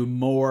had to do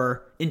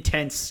more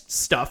intense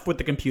stuff with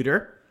the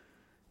computer.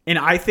 And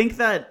I think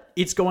that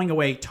it's going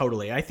away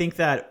totally. I think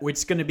that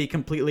it's going to be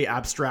completely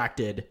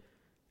abstracted.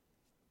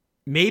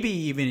 Maybe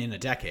even in a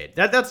decade.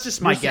 That's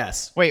just my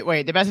guess.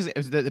 Wait. The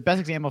best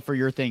example for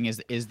your thing is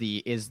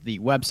the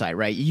website,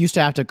 right? You used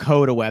to have to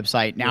code a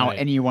website. Now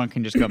anyone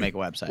can just go make a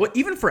website. Well,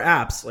 even for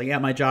apps, like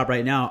at my job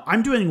right now,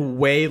 I'm doing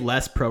way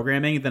less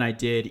programming than I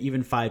did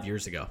even 5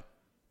 years ago.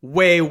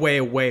 Way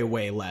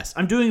less.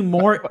 I'm doing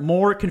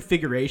more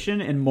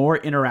configuration and more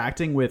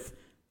interacting with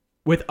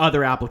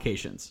other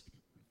applications.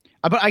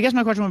 But I guess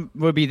my question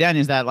would be then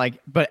is that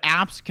like, but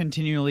apps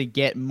continually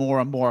get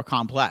more and more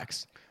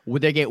complex.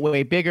 Would they get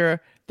way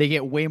bigger? They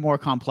get way more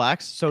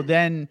complex. So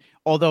then,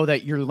 although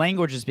that your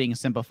language is being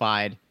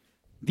simplified,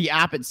 the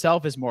app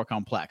itself is more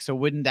complex. So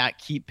wouldn't that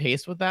keep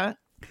pace with that?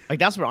 Like,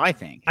 that's what I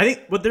think.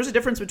 But there's a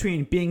difference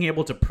between being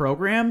able to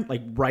program,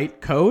 like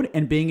write code,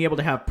 and being able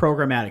to have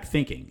programmatic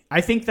thinking.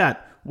 I think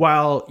that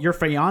while your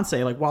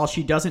fiance, like while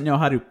she doesn't know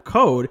how to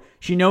code,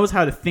 she knows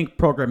how to think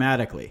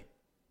programmatically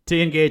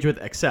to engage with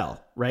Excel,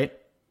 right?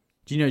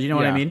 Do you know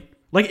what I mean?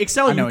 Like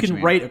Excel, you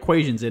can write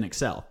equations in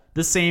Excel.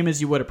 The same as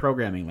you would a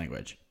programming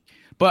language.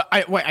 But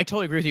I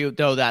totally agree with you,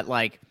 though, that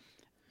like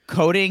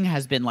coding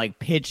has been like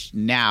pitched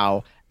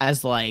now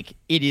as like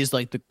it is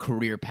like the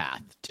career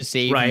path to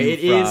save right. you it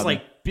from, is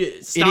like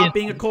stop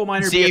being a coal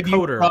miner, be a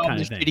coder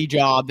kind of thing. Shitty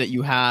job that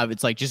you have.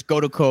 It's like just go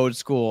to code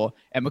school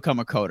and become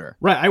a coder.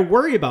 Right. I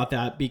worry about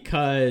that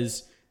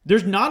because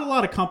there's not a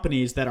lot of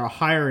companies that are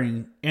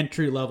hiring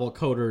entry-level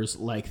coders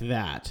like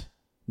that.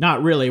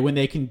 Not really, when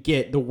they can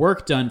get the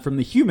work done from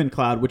the human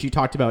cloud, which you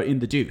talked about in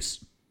the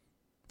Deuce,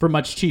 for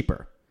much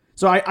cheaper.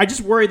 So I just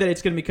worry that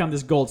it's going to become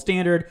this gold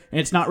standard, and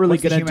it's not really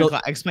going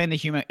to explain the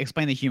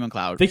human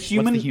cloud. What's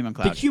the human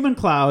cloud? The human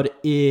cloud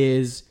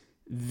is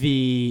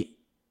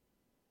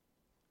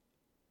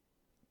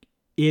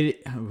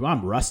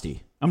I'm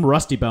rusty. I'm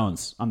rusty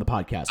bones on the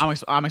podcast.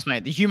 I'm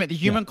explaining. The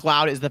human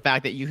cloud is the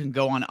fact that you can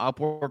go on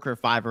Upwork or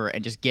Fiverr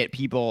and just get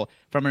people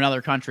from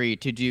another country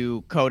to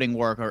do coding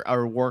work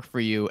or work for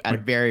you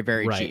at very,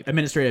 very cheap.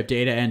 Administrative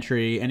data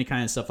entry, any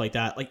kind of stuff like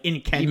that. Like in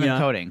Kenya. Even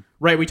coding.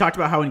 Right. We talked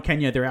about how in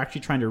Kenya they're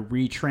actually trying to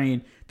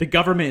retrain. The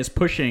government is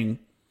pushing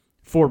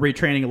for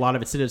retraining a lot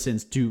of its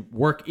citizens to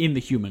work in the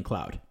human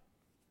cloud.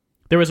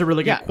 There was a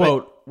really good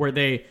quote where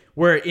they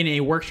were in a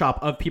workshop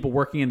of people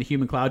working in the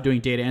human cloud doing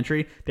data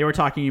entry. They were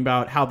talking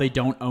about how they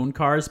don't own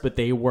cars, but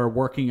they were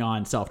working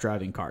on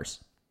self-driving cars.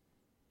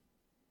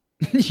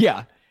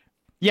 Yeah,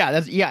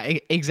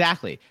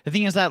 exactly. The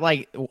thing is that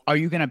like, are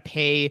you going to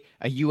pay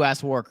a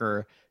U.S.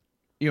 worker,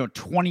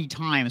 20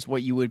 times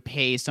what you would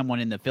pay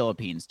someone in the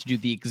Philippines to do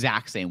the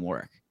exact same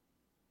work?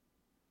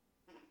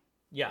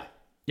 Yeah.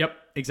 Yep.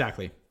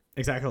 Exactly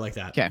like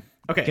that. Okay.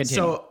 Continue.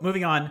 So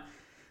moving on.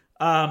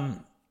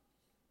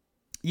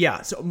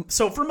 Yeah,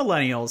 so for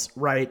millennials,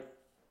 right,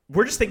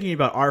 we're just thinking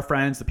about our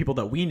friends, the people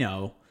that we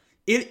know.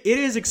 It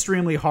is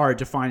extremely hard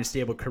to find a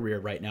stable career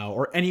right now,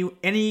 or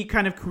any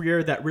kind of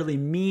career that really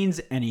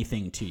means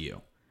anything to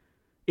you.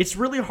 It's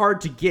really hard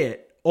to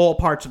get all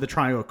parts of the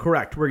triangle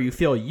correct, where you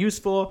feel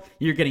useful,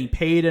 you're getting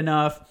paid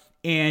enough,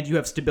 and you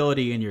have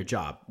stability in your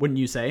job. Wouldn't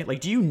you say? Like,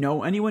 do you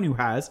know anyone who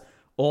has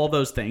all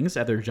those things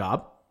at their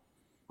job?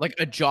 Like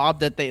a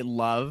job that they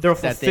love. They're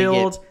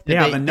fulfilled. They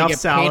have enough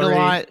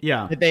salary.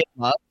 Yeah. That they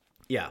love.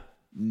 Yeah.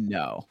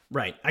 No.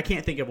 Right. I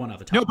can't think of one off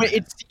the top. No, of my but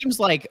head. it seems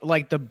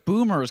like the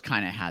boomers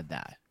kind of had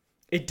that.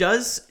 It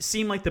does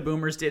seem like the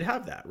boomers did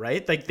have that,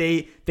 right? Like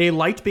they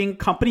liked being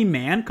company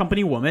man,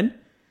 company woman.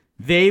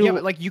 Yeah,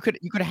 but like you could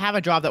have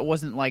a job that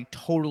wasn't like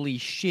totally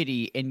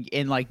shitty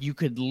and like you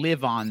could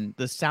live on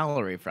the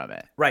salary from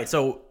it. Right.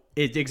 So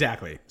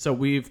exactly. So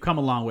we've come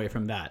a long way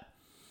from that.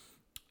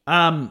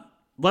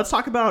 Let's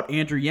talk about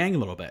Andrew Yang a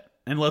little bit,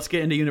 and let's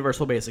get into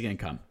universal basic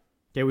income.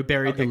 Okay, we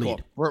buried the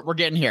lead. Cool. We're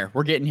getting here.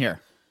 We're getting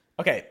here.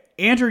 Okay,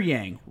 Andrew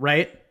Yang,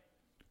 right?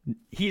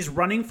 He's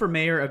running for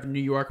mayor of New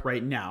York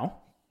right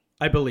now,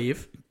 I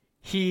believe.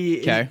 He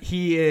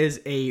is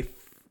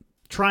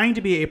trying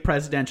to be a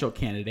presidential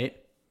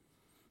candidate,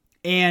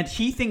 and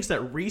he thinks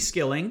that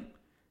reskilling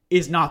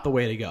is not the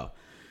way to go.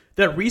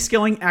 That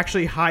reskilling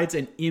actually hides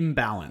an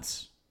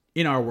imbalance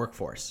in our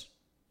workforce.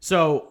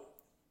 So,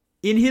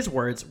 in his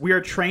words, we are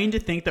trained to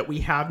think that we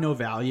have no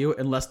value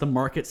unless the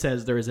market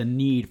says there is a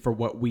need for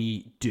what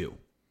we do.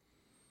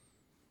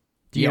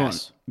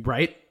 Yes.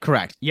 Right?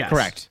 Correct. Yes.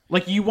 Correct.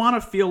 Like, you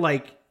want to feel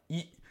like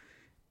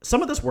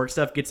some of this work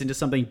stuff gets into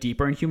something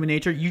deeper in human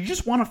nature. You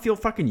just want to feel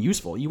fucking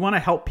useful. You want to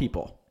help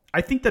people.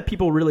 I think that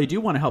people really do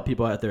want to help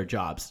people at their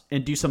jobs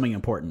and do something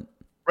important.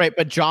 Right,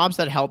 but jobs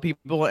that help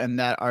people and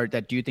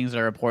that do things that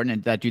are important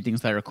and that do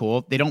things that are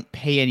cool, they don't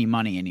pay any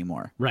money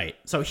anymore. Right.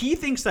 So he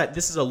thinks that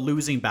this is a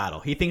losing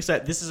battle. He thinks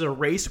that this is a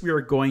race we are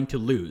going to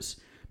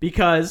lose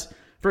because,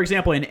 for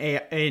example,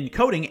 in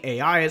coding,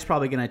 AI is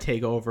probably going to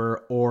take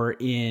over, or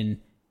in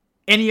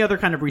any other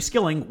kind of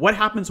reskilling. What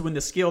happens when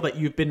the skill that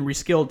you've been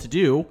reskilled to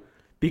do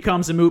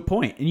becomes a moot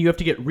point and you have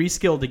to get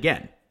reskilled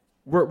again?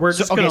 We're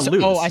just going to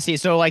lose. Oh, I see.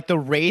 So like the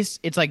race,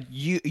 it's like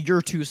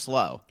you're too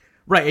slow.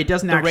 Right, it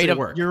doesn't actually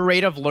work. Your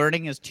rate of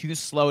learning is too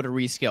slow to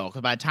reskill,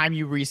 because by the time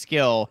you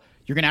reskill,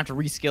 you're going to have to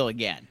reskill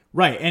again.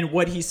 Right, and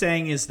what he's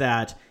saying is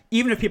that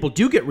even if people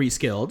do get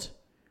reskilled,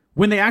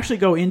 when they actually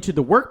go into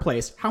the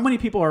workplace, how many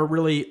people are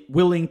really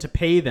willing to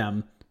pay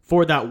them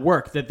for that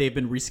work that they've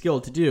been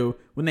reskilled to do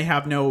when they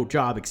have no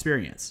job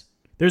experience?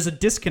 There's a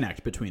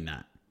disconnect between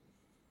that.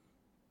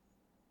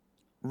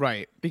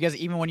 Right, because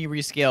even when you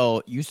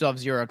reskill, you still have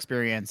zero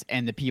experience,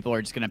 and the people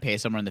are just going to pay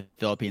someone in the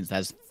Philippines that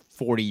has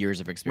 40 years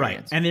of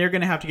experience. Right, and they're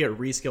going to have to get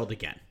reskilled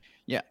again.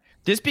 Yeah.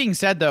 This being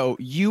said, though,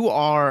 you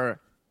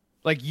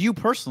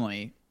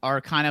personally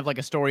are kind of like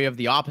a story of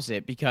the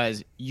opposite,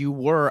 because you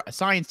were a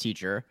science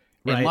teacher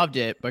and loved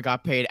it, but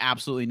got paid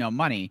absolutely no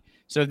money.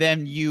 So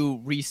then you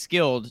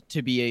reskilled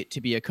to be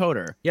a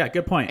coder. Yeah,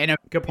 good point. And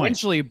good point.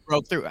 Eventually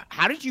broke through.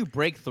 How did you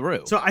break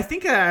through? So I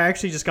think I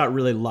actually just got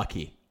really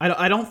lucky.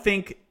 I don't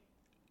think.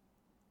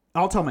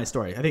 I'll tell my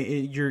story. I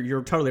think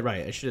you're totally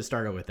right. I should have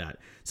started with that.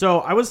 So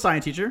I was a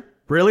science teacher.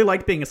 Really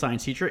liked being a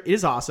science teacher. It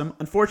is awesome.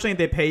 Unfortunately,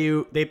 they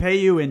pay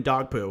you in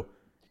dog poo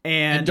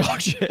and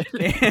dog shit.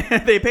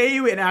 And they pay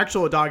you in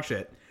actual dog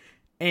shit.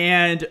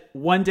 And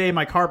one day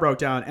my car broke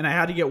down, and I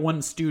had to get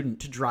one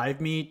student to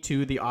drive me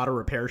to the auto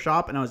repair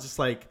shop, and I was just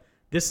like,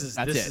 "This is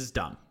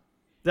dumb.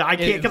 I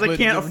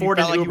can't afford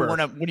an Uber."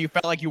 When you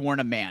felt like you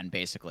weren't a man,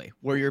 basically,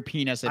 where your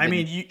penis had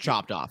been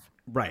chopped off.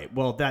 Right.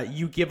 Well, that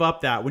you give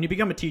up that when you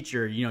become a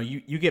teacher,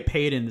 you get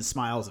paid in the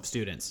smiles of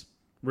students.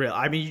 Real.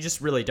 I mean, you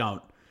just really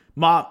don't.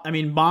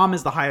 Mom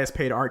is the highest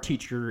paid art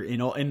teacher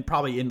in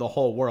probably in the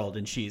whole world,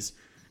 and she's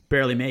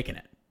barely making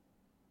it.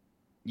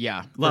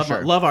 Yeah, love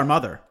our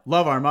mother.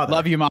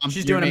 Love you, Mom.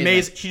 She's doing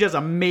amazing. She does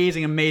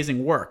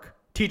amazing work.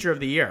 Teacher of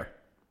the year.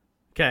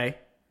 Okay.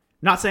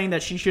 Not saying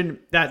that she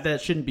shouldn't that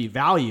shouldn't be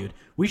valued.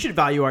 We should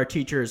value our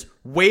teachers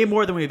way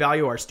more than we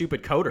value our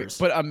stupid coders.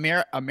 But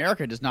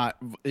America does not.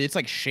 It's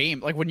like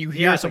shame. Like when you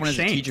hear someone as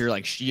a teacher,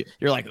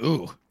 you're like,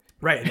 ooh.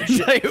 Right.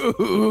 Like,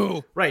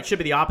 ooh. Right. It should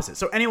be the opposite.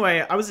 So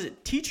anyway, I was a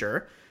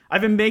teacher.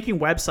 I've been making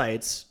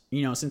websites,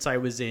 since I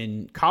was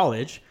in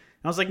college.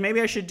 And I was like, maybe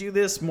I should do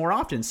this more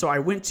often. So I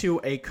went to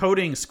a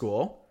coding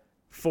school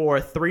for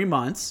 3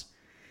 months.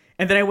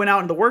 And then I went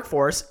out in the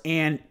workforce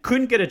and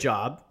couldn't get a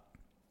job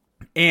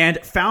and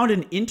found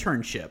an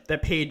internship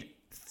that paid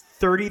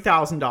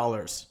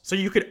 $30,000. So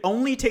you could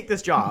only take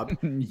this job.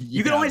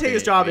 You could only take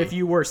this job if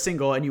you were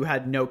single and you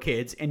had no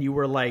kids and you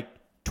were like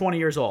 20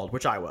 years old,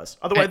 which I was.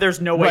 Otherwise,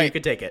 there's no way you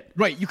could take it.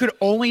 Right. You could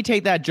only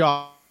take that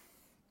job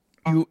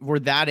if you were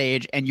that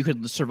age and you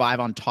could survive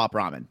on Top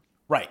Ramen.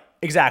 Right.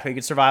 Exactly. You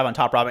could survive on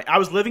Top Ramen. I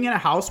was living in a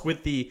house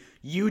with the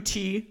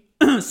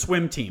UT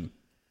swim team,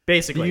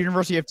 basically. The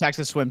University of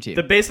Texas swim team.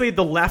 Basically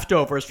the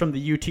leftovers from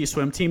the UT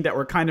swim team that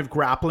were kind of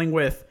grappling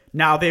with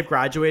now they've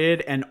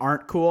graduated and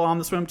aren't cool on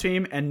the swim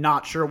team and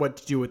not sure what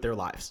to do with their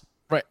lives.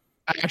 Right.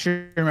 I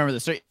actually remember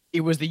this. So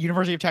it was the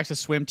University of Texas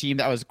swim team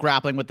that was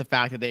grappling with the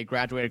fact that they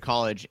graduated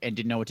college and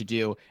didn't know what to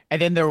do.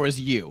 And then there was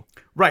you.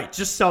 Right.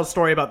 Just tell a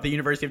story about the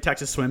University of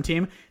Texas swim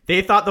team.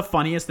 They thought the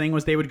funniest thing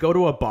was they would go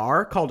to a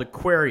bar called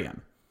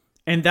Aquarium.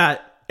 And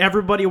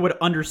everybody would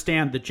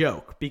understand the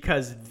joke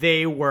because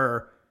they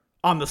were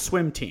on the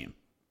swim team.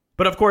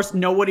 But of course,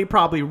 nobody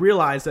probably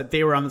realized that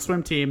they were on the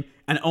swim team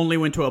and only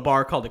went to a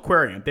bar called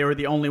Aquarium. They were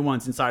the only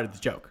ones inside of the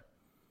joke.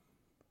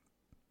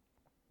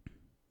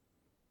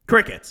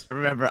 Crickets. I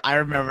remember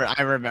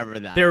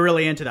that. They were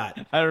really into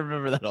that. I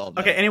remember that all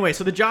day. Okay, anyway,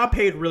 so the job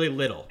paid really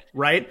little,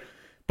 right?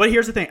 But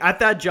here's the thing. At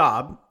that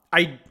job,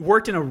 I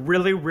worked in a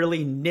really,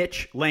 really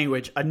niche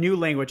language, a new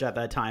language at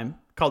that time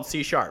called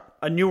C#,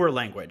 a newer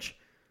language.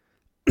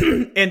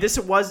 And this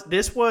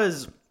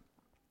was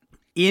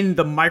in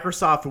the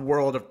Microsoft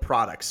world of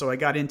products. So I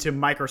got into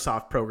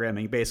Microsoft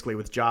programming basically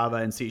with Java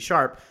and C#.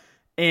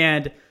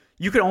 And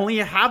you could only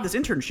have this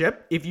internship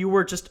if you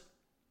were just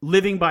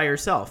living by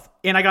yourself.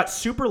 And I got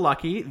super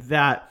lucky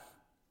that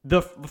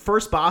the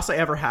first boss I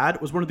ever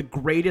had was one of the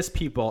greatest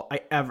people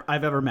I've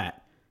ever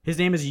met. His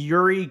name is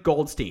Yuri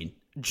Goldstein,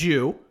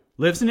 Jew,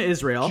 lives in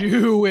Israel.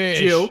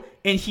 Jew,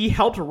 and he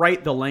helped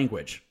write the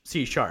language,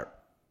 C#.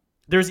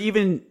 There's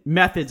even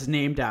methods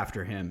named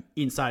after him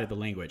inside of the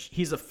language.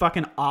 He's a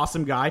fucking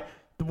awesome guy.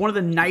 One of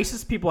the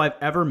nicest people I've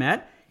ever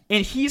met.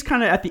 And he's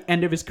kind of at the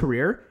end of his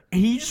career. And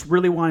he just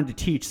really wanted to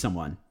teach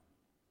someone.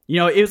 You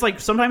know, it was like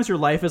sometimes your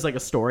life is like a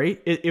story.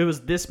 It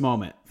was this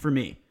moment for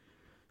me.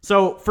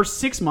 So for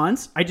 6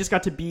 months, I just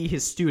got to be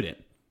his student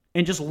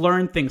and just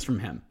learn things from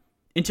him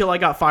until I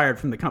got fired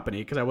from the company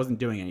because I wasn't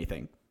doing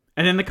anything.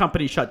 And then the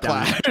company shut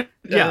down.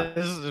 Yeah,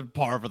 this is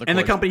par for the course. And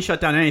the company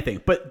shut down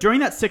anything. But during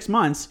that 6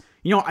 months,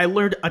 you know, I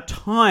learned a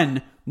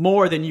ton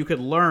more than you could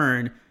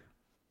learn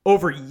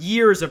over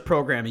years of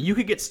programming. You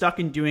could get stuck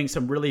in doing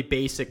some really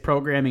basic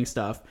programming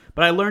stuff,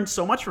 but I learned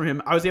so much from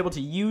him. I was able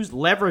to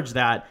leverage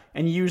that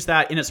and use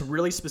that in a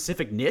really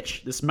specific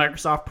niche, this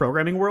Microsoft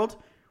programming world,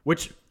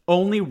 which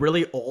only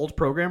really old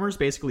programmers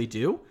basically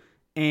do.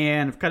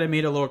 And I've kind of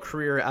made a little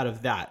career out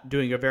of that,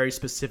 doing a very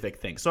specific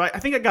thing. So I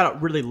think I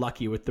got really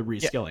lucky with the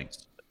reskilling.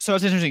 Yeah. So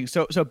it's interesting.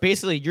 So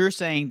basically, you're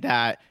saying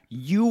that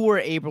you were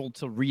able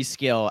to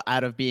reskill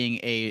out of being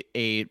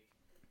a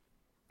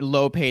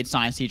low-paid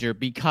science teacher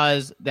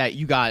because that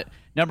you got,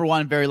 number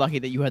one, very lucky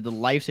that you had the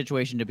life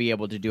situation to be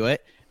able to do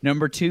it.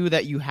 Number two,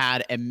 that you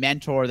had a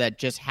mentor that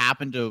just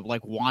happened to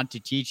like want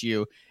to teach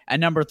you. And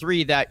number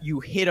three, that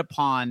you hit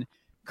upon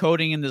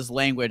coding in this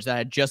language that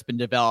had just been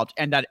developed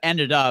and that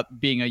ended up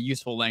being a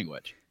useful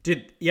language.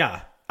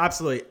 Yeah,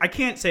 absolutely. I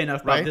can't say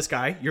enough about this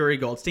guy, Yuri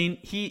Goldstein.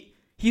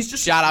 He's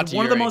just shout out to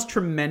one Yuri. of the most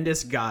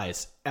tremendous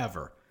guys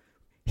ever.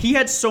 He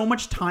had so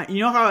much time. You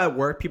know how at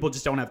work people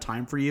just don't have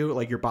time for you,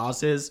 like your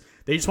bosses?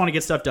 They just want to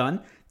get stuff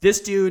done. This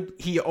dude,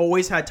 he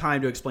always had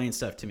time to explain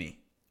stuff to me.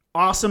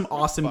 Awesome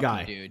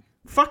guy. Dude.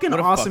 Fucking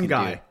awesome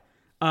fucking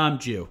guy.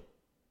 Jew.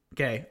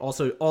 Okay,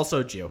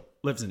 also Jew.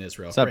 Lives in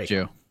Israel. Sup,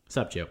 Jew.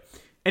 Sup, Jew.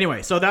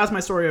 Anyway, so that was my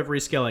story of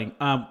reskilling.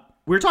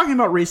 We're talking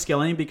about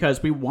reskilling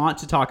because we want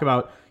to talk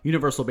about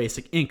universal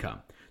basic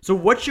income. So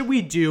what should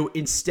we do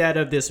instead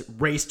of this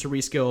race to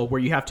reskill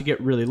where you have to get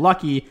really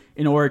lucky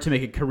in order to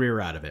make a career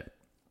out of it?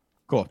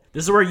 Cool.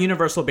 This is where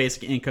universal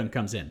basic income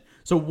comes in.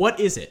 So what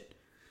is it?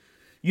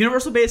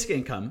 Universal basic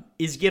income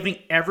is giving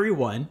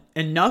everyone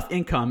enough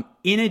income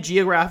in a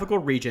geographical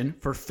region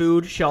for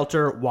food,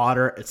 shelter,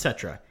 water,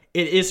 etc.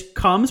 It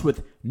comes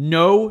with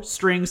no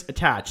strings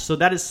attached. So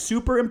that is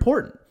super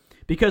important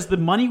because the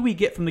money we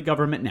get from the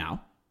government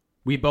now,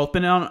 we've both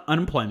been on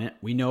unemployment.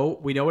 We know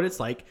what it's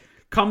like.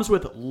 Comes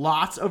with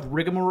lots of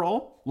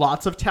rigmarole,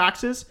 lots of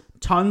taxes,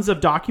 tons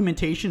of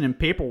documentation and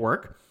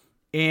paperwork,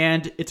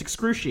 and it's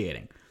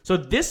excruciating. So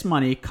this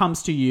money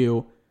comes to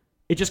you.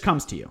 It just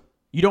comes to you.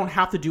 You don't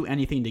have to do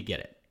anything to get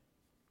it.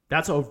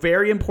 That's a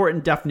very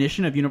important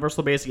definition of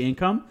universal basic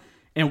income,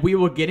 and we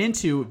will get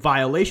into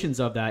violations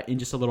of that in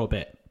just a little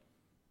bit.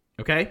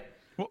 Okay?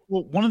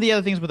 Well, one of the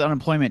other things with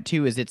unemployment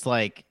too is it's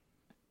like,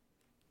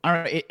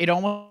 I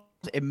don't know,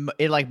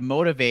 it like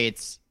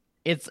motivates.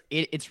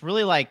 It's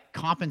really like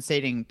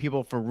compensating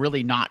people for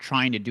really not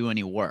trying to do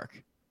any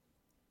work,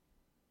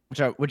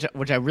 which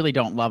I really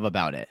don't love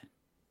about it.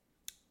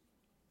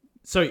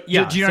 So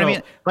yeah, do you know what I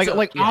mean?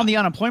 Like yeah. On the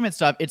unemployment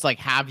stuff, it's like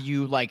have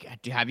you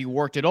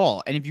worked at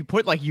all? And if you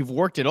put like you've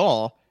worked at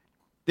all,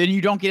 then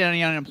you don't get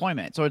any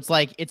unemployment. So it's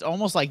like it's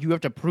almost like you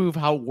have to prove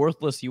how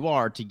worthless you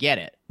are to get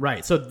it.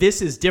 Right. So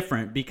this is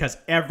different because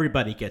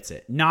everybody gets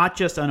it, not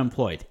just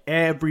unemployed.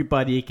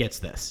 Everybody gets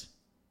this.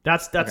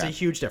 That's Okay. a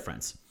huge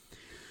difference.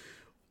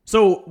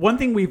 So one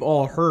thing we've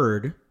all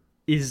heard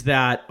is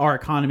that our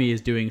economy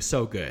is doing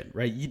so good,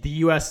 right? The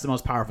U.S. is the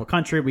most powerful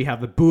country. We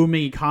have a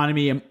booming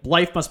economy, and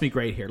life must be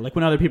great here. Like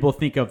when other people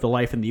think of the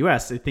life in the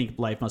U.S., they think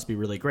life must be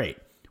really great.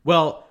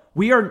 Well,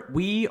 we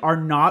are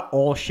not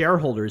all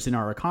shareholders in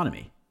our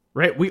economy,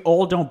 right? We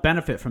all don't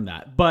benefit from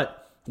that.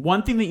 But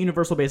one thing that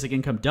universal basic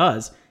income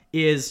does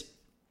is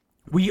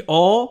we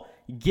all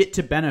get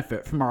to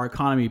benefit from our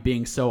economy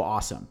being so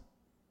awesome.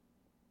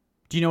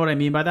 Do you know what I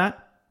mean by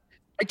that?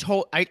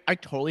 I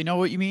totally know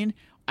what you mean.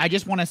 I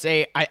just want to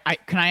say I'm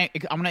going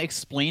to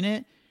explain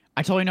it.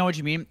 I totally know what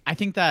you mean. I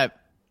think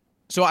that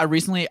so I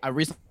recently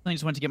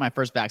just went to get my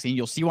first vaccine.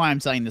 You'll see why I'm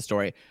telling this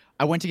story.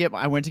 I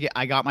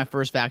got my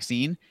first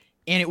vaccine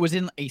and it was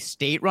in a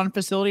state-run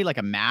facility, like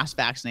a mass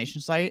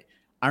vaccination site.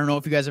 I don't know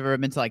if you guys have ever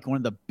been to like one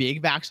of the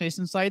big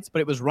vaccination sites, but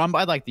it was run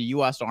by like the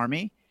U.S.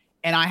 Army,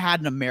 and I had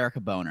an America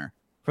boner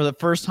for the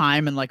first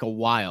time in like a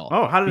while.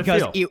 Oh, how did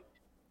it feel?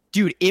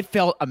 Dude, it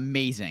felt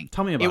amazing.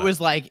 Tell me about it. It was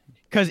like,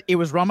 because it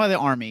was run by the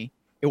Army.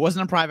 It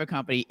wasn't a private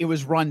company. It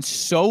was run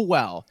so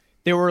well.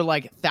 There were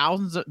like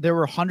there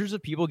were hundreds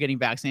of people getting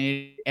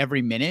vaccinated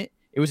every minute.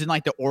 It was in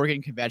like the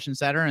Oregon Convention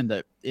Center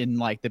in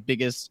like the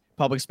biggest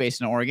public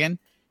space in Oregon.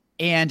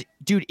 And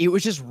dude, it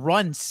was just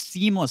run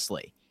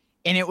seamlessly.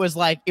 And it was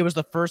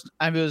the first,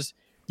 I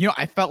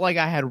felt like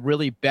I had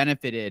really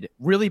benefited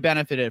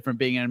from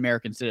being an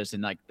American citizen.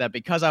 Like that,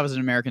 because I was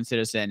an American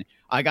citizen,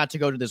 I got to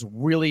go to this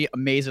really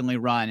amazingly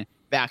run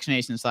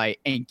vaccination site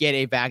and get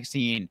a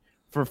vaccine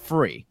for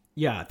free.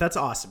 Yeah, that's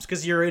awesome.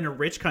 Because you're in a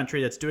rich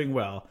country that's doing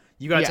well.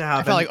 You got to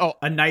have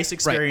a nice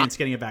experience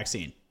getting a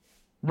vaccine.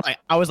 Right.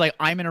 I was like,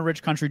 I'm in a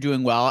rich country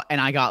doing well,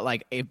 and I got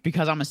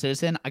because I'm a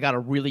citizen, I got a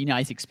really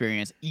nice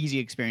experience, easy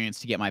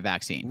experience to get my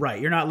vaccine.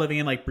 Right. You're not living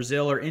in like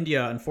Brazil or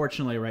India,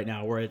 unfortunately, right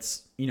now, where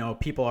it's,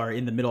 people are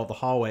in the middle of the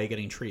hallway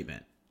getting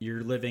treatment.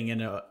 You're living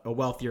in a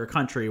wealthier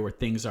country where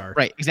things are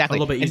right, exactly.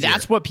 a little bit easier. And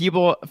that's what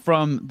people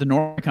from the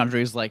northern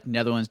countries like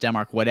Netherlands,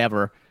 Denmark,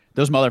 whatever,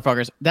 those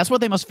motherfuckers, that's what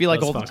they must feel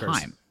like all the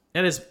time.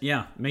 It is,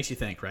 yeah, it makes you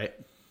think, right?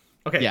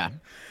 Okay. Yeah.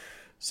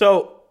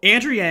 So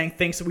Andrew Yang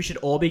thinks that we should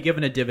all be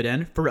given a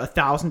dividend for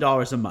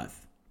 $1,000 a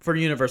month for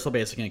universal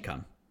basic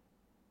income.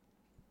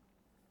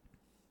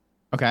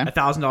 Okay.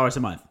 $1,000 a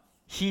month.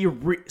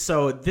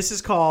 So this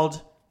is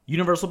called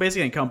universal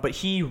basic income, but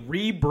he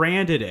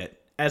rebranded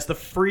it as the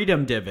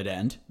freedom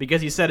dividend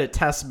because he said it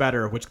tests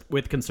better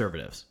with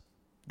conservatives.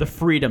 The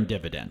freedom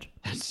dividend.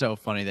 That's so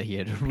funny that he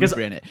had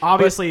rebranded it.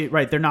 Obviously,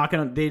 right? They're not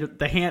going to.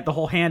 The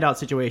whole handout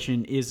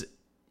situation is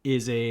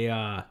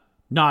they're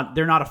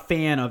not a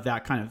fan of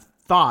that kind of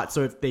thought.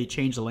 So if they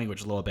change the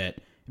language a little bit,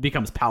 it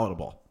becomes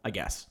palatable, I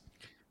guess.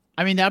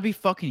 I mean, that'd be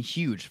fucking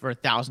huge for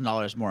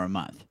 $1,000 more a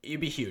month. It'd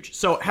be huge.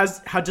 So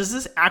how does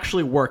this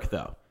actually work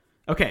though?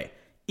 Okay,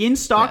 in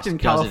Stockton,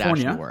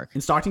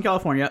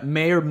 California,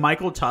 Mayor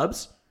Michael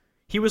Tubbs,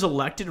 he was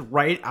elected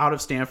right out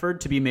of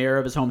Stanford to be mayor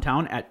of his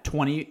hometown at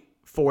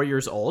 24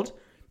 years old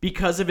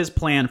because of his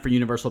plan for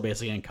universal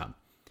basic income.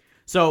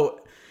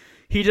 So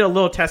he did a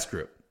little test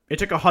group. It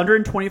took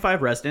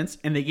 125 residents,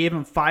 and they gave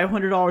him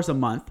 $500 a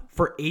month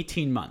for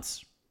 18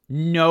 months.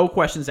 No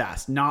questions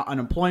asked. Not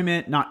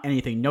unemployment, not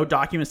anything. No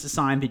documents to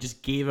sign. They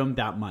just gave him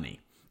that money.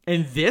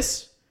 And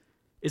this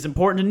is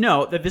important to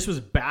note that this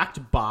was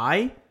backed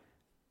by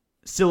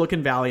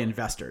Silicon Valley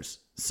investors.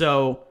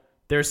 So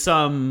there's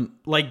some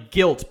like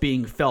guilt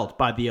being felt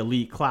by the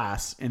elite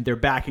class, and they're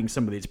backing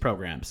some of these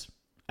programs,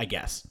 I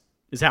guess,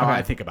 is how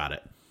I think about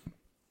it.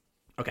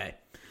 Okay.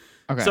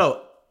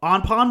 So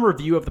upon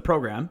review of the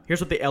program, here's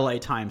what the LA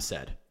Times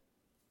said.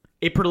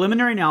 A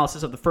preliminary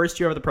analysis of the first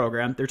year of the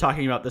program, they're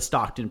talking about the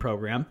Stockton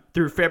program,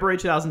 through February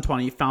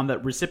 2020 found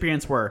that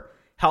recipients were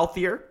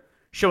healthier,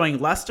 showing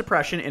less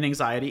depression and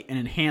anxiety and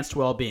enhanced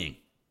well-being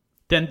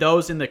than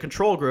those in the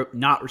control group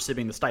not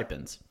receiving the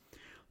stipends.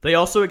 They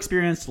also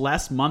experienced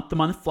less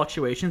month-to-month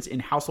fluctuations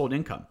in household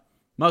income.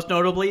 Most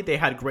notably, they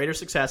had greater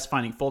success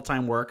finding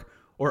full-time work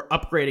or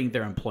upgrading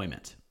their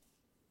employment.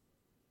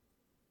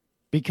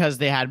 Because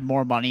they had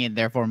more money and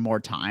therefore more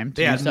time.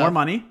 They had more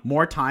money,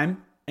 more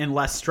time, and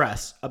less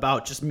stress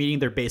about just meeting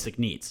their basic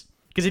needs.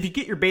 Because if you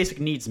get your basic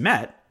needs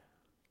met,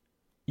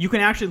 you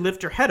can actually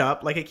lift your head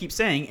up, like I keep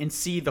saying, and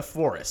see the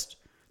forest. You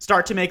can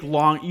start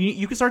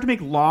to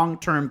make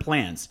long-term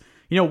plans.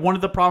 One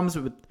of the problems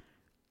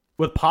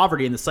with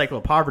poverty and the cycle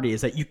of poverty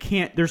is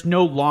that there's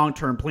no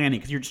long-term planning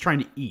because you're just trying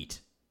to eat.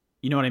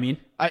 You know what I mean?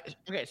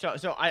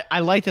 So I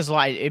like this a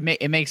lot.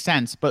 It makes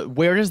sense, but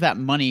where does the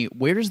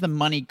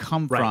money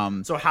come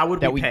from? So how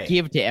would we pay?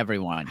 Give to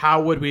everyone?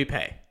 How would we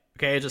pay?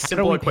 Okay, it's a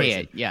simple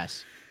equation.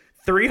 Yes.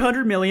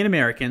 300 million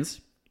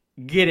Americans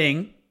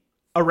getting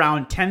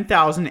around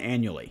 10,000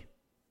 annually.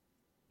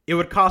 It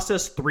would cost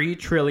us $3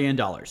 trillion.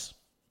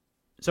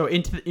 So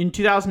in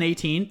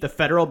 2018, the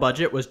federal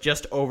budget was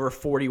just over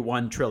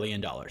 $41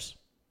 trillion.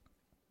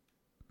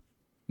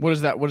 What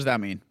does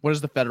that mean? What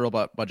does the federal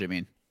budget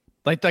mean?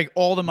 Like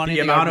all the money,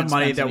 the amount of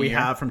money that we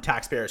have from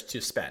taxpayers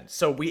to spend.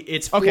 So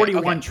it's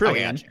 $41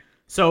 trillion.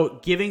 So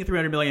giving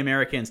 300 million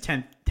Americans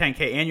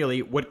 10K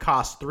annually would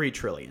cost $3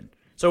 trillion.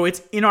 So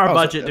it's in our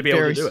budget to be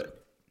able to do it.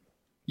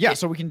 Yeah,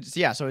 so we can.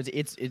 Yeah, so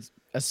it's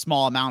a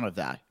small amount of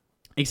that.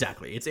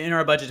 Exactly, it's in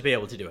our budget to be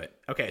able to do it.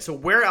 Okay, so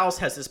where else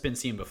has this been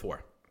seen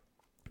before?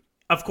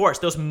 Of course,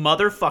 those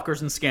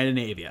motherfuckers in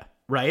Scandinavia,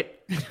 right?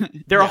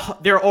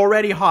 They're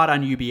already hot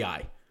on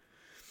UBI.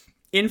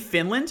 In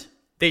Finland,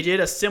 they did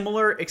a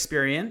similar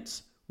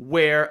experience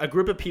where a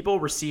group of people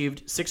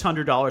received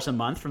 $600 a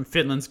month from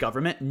Finland's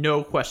government,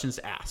 no questions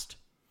asked.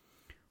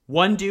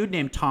 One dude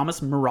named Thomas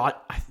Maraja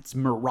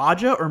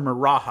or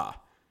Maraha.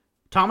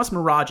 Thomas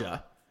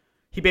Maraja,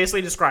 he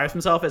basically describes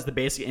himself as the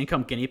basic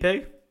income guinea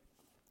pig.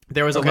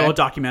 There was a little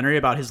documentary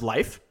about his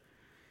life.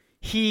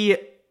 He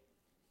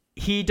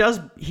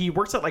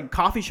works at like a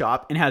coffee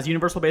shop and has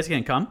universal basic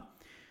income.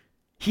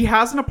 He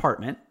has an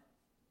apartment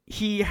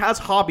he has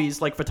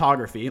hobbies like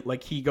photography.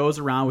 Like he goes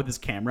around with his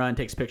camera and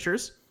takes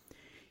pictures.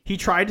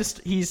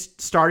 He's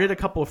started a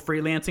couple of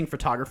freelancing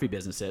photography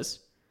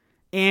businesses,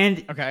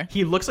 and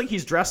he looks like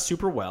he's dressed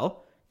super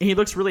well, and he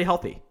looks really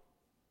healthy.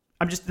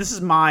 This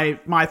is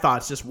my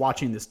thoughts just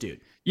watching this dude.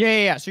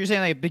 Yeah. So you're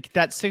saying like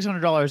that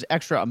 $600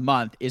 extra a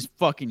month is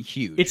fucking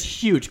huge. It's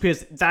huge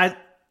because that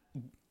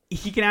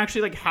he can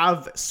actually like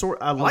have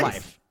a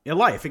life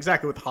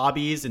exactly, with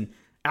hobbies and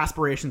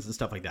aspirations and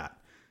stuff like that.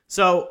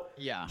 So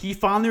he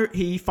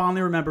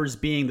fondly remembers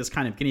being this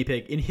kind of guinea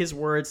pig. In his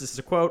words, this is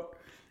a quote: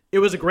 "It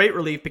was a great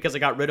relief because I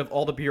got rid of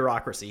all the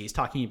bureaucracy." He's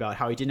talking about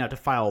how he didn't have to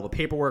file all the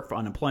paperwork for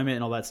unemployment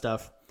and all that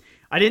stuff.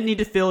 "I didn't need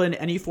to fill in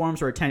any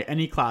forms or attend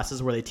any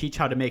classes where they teach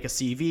how to make a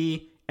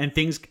CV and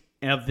things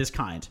of this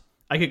kind.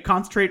 I could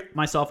concentrate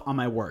myself on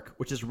my work,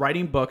 which is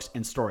writing books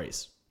and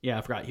stories." Yeah,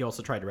 I forgot. He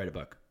also tried to write a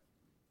book.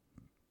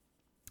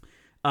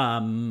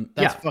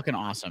 That's fucking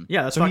awesome.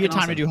 Yeah, that's so fucking you get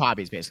time awesome. to do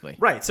hobbies, basically.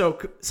 Right. So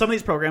some of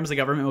these programs, the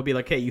government will be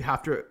like, "Hey, you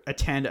have to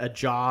attend a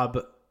job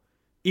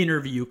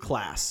interview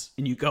class,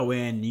 and you go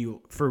in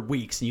for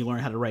weeks and you learn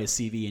how to write a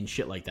CV and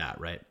shit like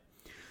that." Right.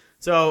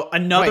 So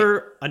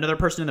another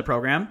person in the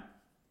program,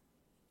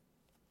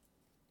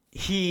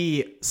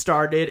 he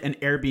started an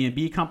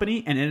Airbnb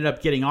company and ended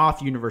up getting off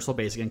universal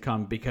basic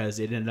income because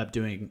it ended up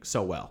doing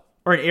so well,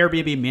 or an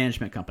Airbnb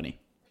management company.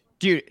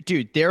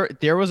 Dude,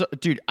 there was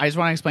I just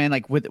want to explain,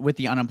 like, with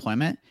the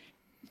unemployment,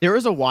 there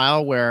was a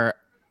while where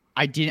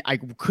I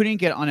couldn't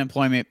get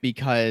unemployment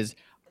because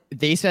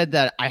they said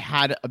that I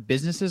had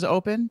businesses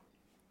open,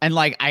 and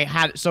like I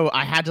had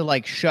to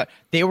like shut.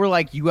 They were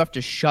like, you have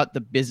to shut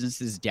the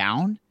businesses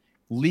down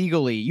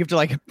legally. You have to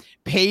like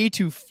pay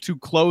to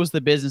close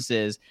the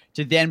businesses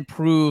to then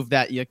prove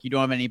that you don't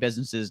have any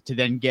businesses to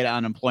then get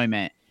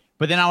unemployment.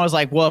 But then I was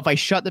like, well, if I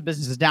shut the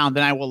businesses down,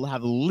 then I will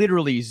have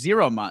literally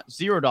 $0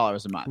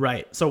 a month.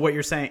 Right. So what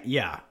you're saying,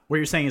 what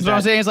you're saying is what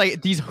I'm saying is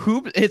like these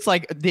hoops. It's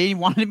like they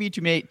wanted me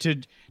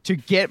to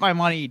get my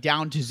money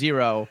down to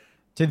zero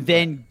to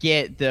then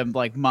get the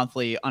like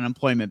monthly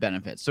unemployment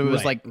benefits. So it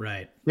was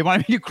they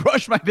wanted me to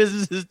crush my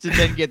businesses to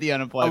then get the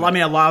unemployment. I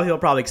mean, a lot of people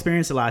probably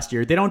experienced it last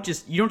year. You don't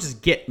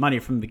just get money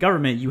from the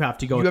government. You have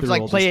to go. You have to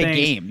like play a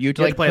game. You have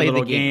to like play a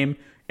little game.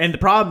 And the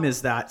problem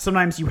is that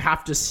sometimes you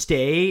have to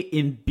stay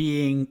in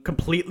being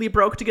completely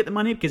broke to get the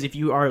money, because if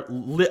you are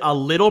a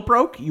little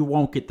broke, you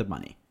won't get the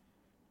money.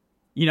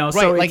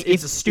 So like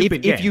it's a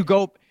stupid game. If you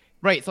go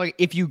right, so like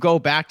if you go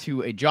back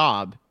to a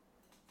job,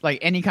 like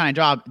any kind of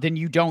job, then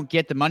you don't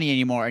get the money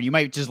anymore, and you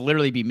might just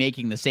literally be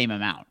making the same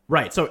amount.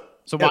 Right. So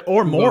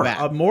or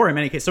more in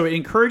many cases. So it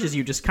encourages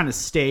you just kind of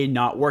stay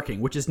not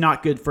working, which is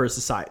not good for a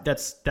society.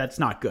 That's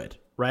not good,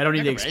 right? I don't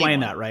need to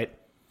explain that, right?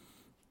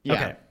 Yeah.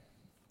 Okay.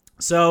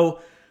 So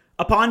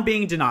upon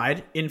being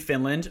denied in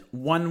Finland,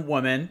 one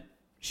woman,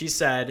 she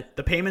said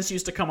the payments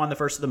used to come on the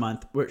first of the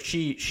month, where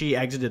she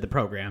exited the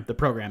program. The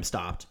program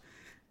stopped.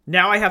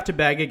 "Now I have to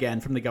beg again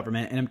from the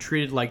government, and I'm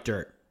treated like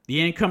dirt. The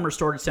income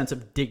restored a sense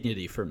of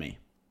dignity for me."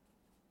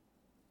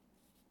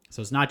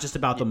 So it's not just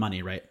about the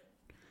money, right?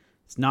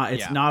 It's not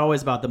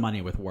always about the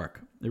money with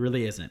work. It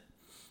really isn't.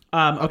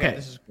 Okay.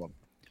 This is cool.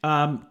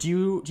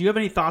 Do you have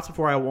any thoughts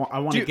before I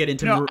want to get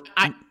into?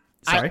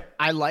 Sorry.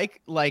 I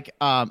like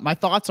my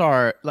thoughts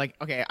are like,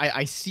 okay,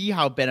 I see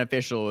how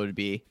beneficial it would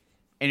be,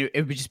 and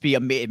it would just be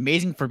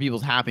amazing for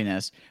people's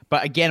happiness.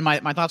 But again,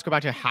 my thoughts go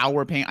back to how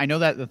we're paying. I know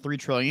that the $3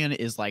 trillion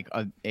is like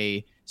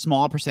a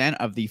small percent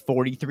of the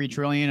 $43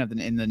 trillion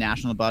in the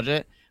national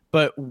budget.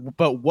 But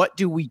what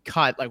do we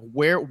cut? Like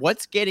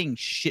what's getting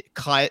shit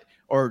cut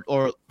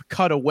or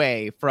cut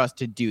away for us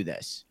to do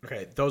this?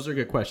 Okay, those are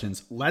good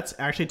questions. Let's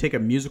actually take a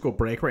musical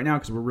break right now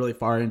because we're really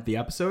far into the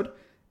episode.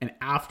 And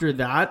after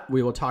that,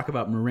 we will talk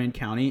about Marin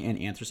County and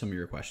answer some of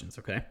your questions,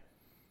 okay?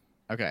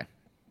 Okay.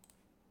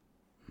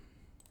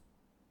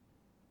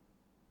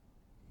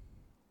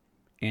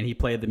 And he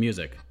played the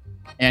music.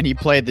 And he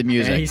played the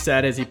music. And he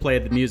said as he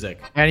played the music.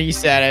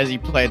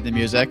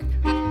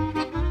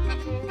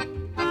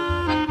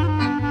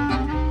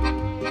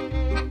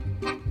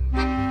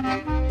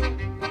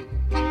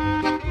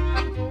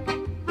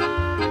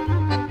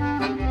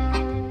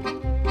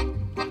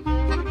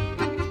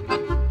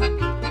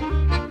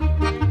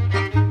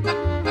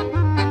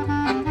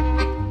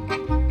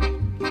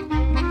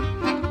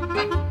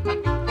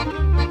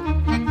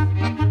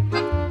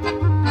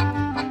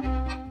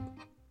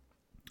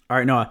 All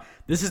right, Noah,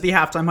 this is the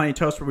Halftime Honey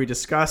Toast, where we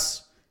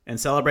discuss and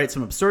celebrate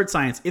some absurd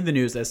science in the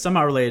news that is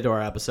somehow related to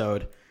our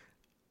episode.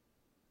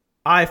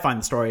 I find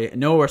the story, and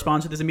Noah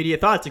responds with his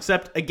immediate thoughts,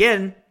 except,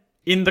 again,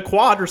 in the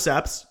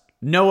quadriceps,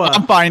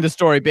 I'm finding the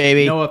story,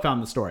 baby. Noah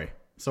found the story.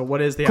 So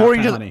what is the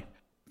Halftime Honey?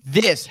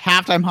 This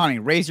Halftime Honey,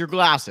 raise your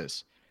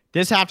glasses.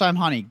 This Halftime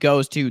Honey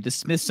goes to the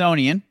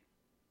Smithsonian.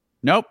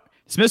 Nope.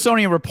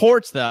 Smithsonian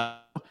reports, though,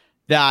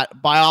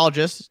 that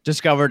biologists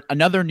discovered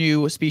another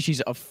new species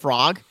of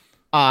frog.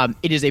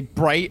 It is a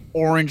bright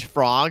orange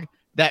frog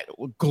that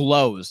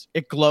glows.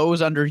 It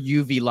glows under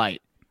UV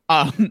light.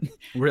 Really?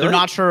 They're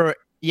not sure.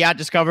 Yeah,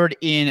 discovered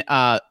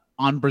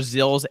on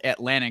Brazil's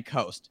Atlantic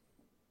coast.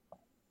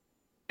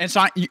 And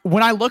so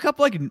when I look up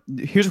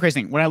here's the crazy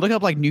thing. When I look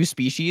up like new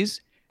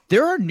species,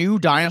 there are new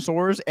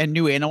dinosaurs and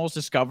new animals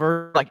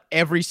discovered like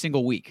every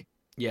single week.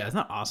 Yeah, isn't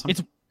that awesome?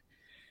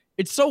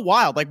 It's so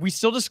wild. Like we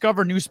still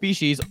discover new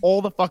species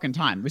all the fucking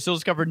time. We still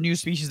discover new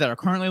species that are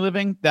currently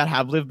living that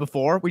have lived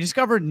before. We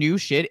discover new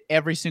shit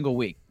every single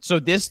week. So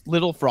this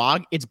little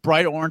frog, it's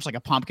bright orange like a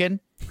pumpkin,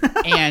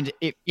 and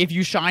if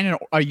you shine a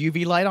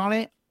UV light on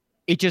it,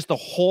 the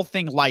whole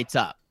thing lights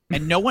up,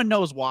 and no one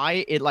knows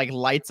why it like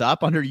lights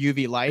up under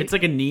UV light. It's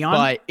like a neon,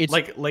 but it's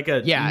like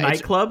a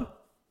nightclub.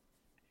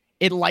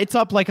 It lights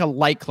up like a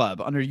light club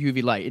under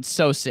UV light. It's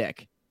so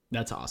sick.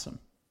 That's awesome.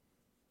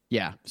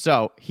 Yeah.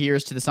 So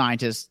here's to the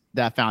scientists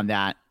that found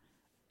that,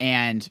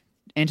 and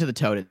into the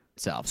toad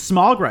itself.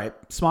 Small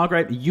gripe.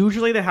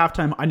 Usually the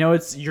halftime. I know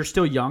you're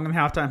still young in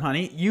halftime,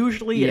 honey.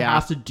 Usually it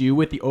has to do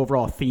with the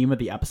overall theme of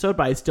the episode,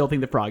 but I still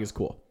think the frog is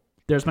cool.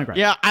 There's my gripe.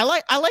 Yeah, I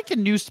like the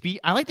new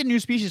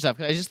species stuff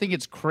because I just think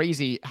it's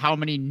crazy how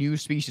many new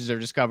species are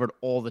discovered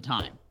all the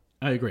time.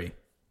 I agree.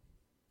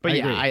 But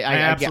I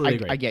absolutely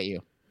agree. I get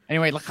you.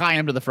 Anyway,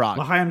 l'chaim to the frog.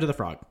 L'chaim to the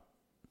frog.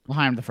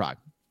 L'chaim to the frog.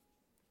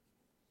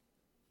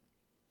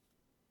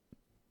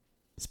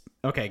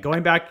 Okay,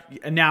 going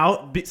back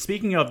now,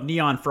 speaking of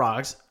neon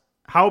frogs,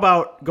 how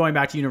about going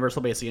back to universal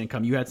basic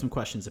income? You had some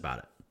questions about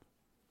it.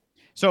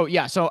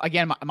 So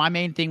again, my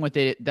main thing with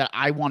it that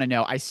I want to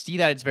know, I see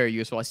that it's very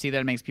useful. I see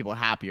that it makes people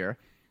happier.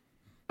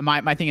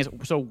 My thing is,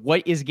 so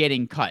what is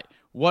getting cut?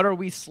 What are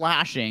we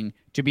slashing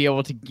to be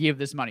able to give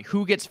this money?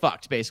 Who gets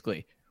fucked,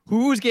 basically?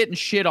 Who's getting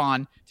shit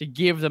on to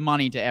give the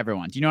money to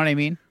everyone? Do you know what I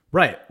mean?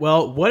 Right.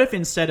 Well, what if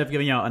instead of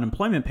giving out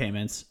unemployment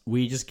payments,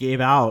 we just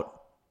gave out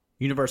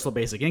universal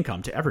basic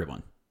income to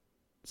everyone?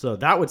 So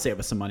that would save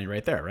us some money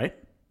right there, right?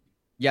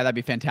 Yeah, that'd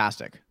be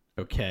fantastic.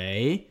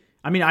 Okay.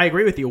 I mean, I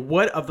agree with you.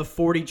 What of the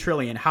 40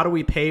 trillion, how do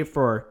we pay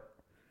for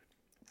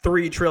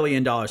 $3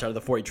 trillion out of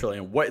the 40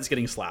 trillion? What is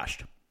getting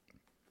slashed?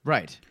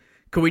 Right.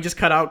 Could we just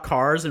cut out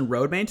cars and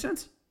road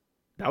maintenance?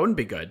 That wouldn't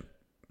be good.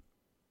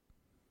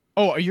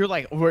 Oh, you're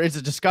like, or it's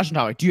a discussion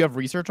topic. Do you have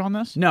research on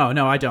this? No,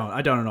 I don't.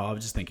 I don't at all. I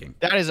was just thinking.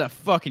 That is a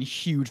fucking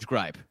huge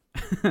gripe.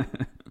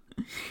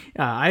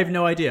 I have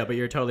no idea, but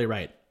you're totally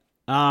right.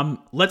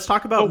 Let's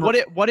talk about what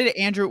did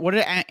Andrew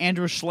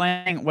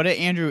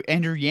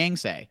Yang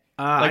say?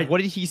 What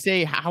did he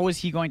say? How is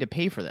he going to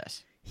pay for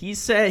this? He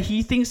said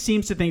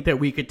seems to think that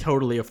we could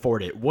totally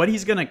afford it. What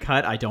he's going to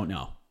cut, I don't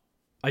know.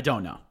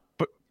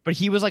 But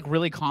he was like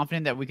really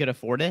confident that we could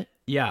afford it.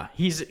 Yeah,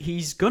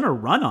 he's going to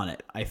run on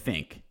it, I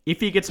think. If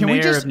he gets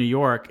mayor of New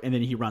York and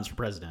then he runs for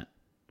president.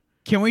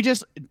 Can we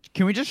just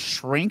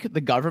shrink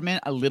the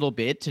government a little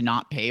bit to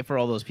not pay for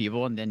all those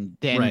people and then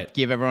right.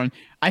 give everyone?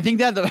 I think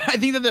that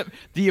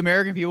the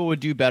American people would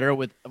do better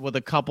with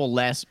a couple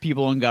less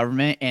people in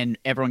government and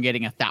everyone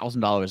getting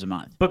 $1,000 a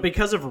month. But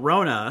because of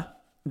Rona,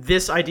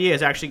 this idea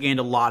has actually gained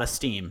a lot of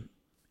steam.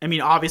 I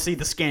mean, obviously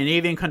the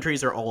Scandinavian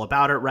countries are all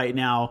about it right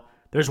now.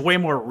 There's way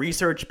more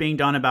research being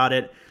done about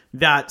it.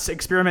 That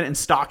experiment in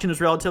Stockton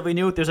is relatively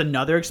new. There's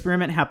another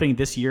experiment happening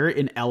this year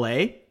in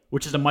LA,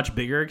 which is a much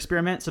bigger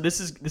experiment. So this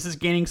is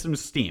gaining some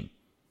steam.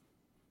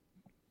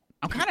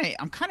 I'm kind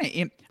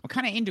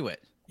of into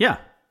it. Yeah.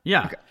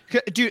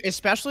 Okay. Dude,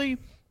 especially,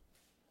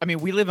 I mean,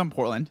 we live in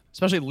Portland,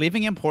 especially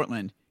living in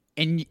Portland,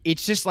 and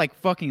it's just like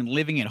fucking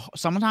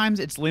sometimes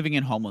it's living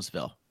in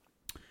Homelessville.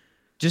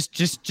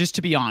 Just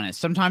to be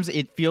honest, sometimes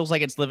it feels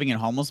like it's living in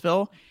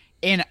Homelessville,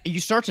 and you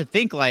start to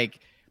think like,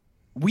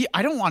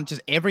 I don't want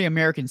just every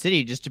American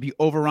city just to be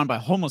overrun by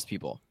homeless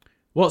people.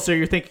 Well, so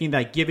you're thinking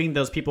that giving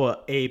those people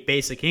a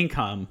basic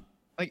income,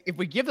 like if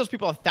we give those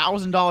people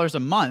 $1,000 a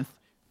month,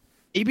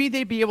 maybe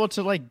they'd be able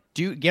to like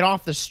get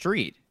off the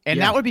street,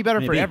 and that would be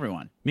better for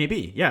everyone.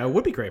 Maybe, yeah, it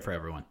would be great for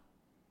everyone.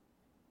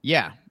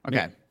 Yeah.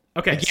 Okay.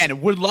 Okay. Again,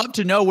 would love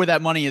to know where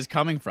that money is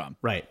coming from.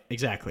 Right.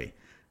 Exactly.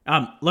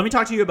 Let me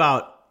talk to you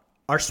about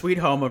our sweet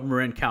home of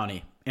Marin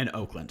County in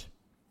Oakland.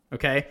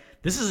 Okay.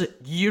 This is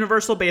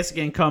universal basic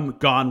income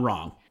gone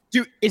wrong.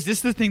 Dude, is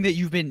this the thing that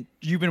you've been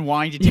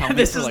wanting to tell me?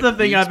 This is the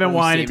thing I've been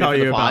wanting to tell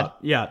you about.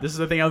 Yeah, this is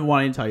the thing I've been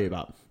wanting to tell you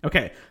about.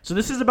 Okay, so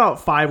this is about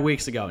 5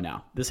 weeks ago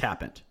now. This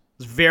happened.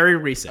 It's very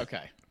recent.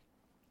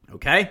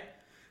 Okay.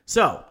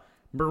 So,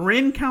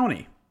 Marin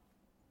County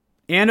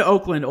and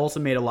Oakland also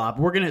made a law.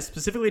 We're going to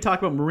specifically talk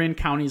about Marin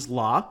County's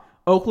law.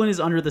 Oakland is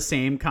under the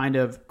same kind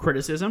of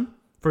criticism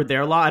for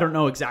their law. I don't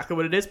know exactly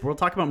what it is, but we'll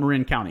talk about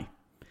Marin County.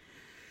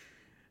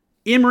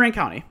 In Marin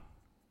County,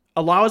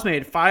 a law was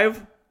made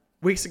 5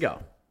 weeks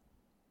ago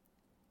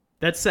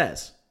that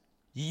says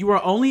you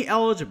are only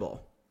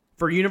eligible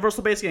for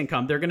universal basic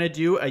income. They're going to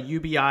do a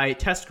UBI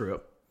test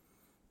group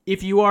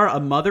if you are a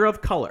mother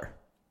of color.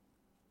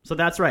 So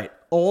that's right.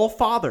 All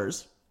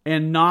fathers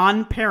and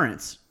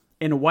non-parents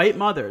and white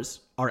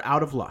mothers are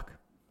out of luck.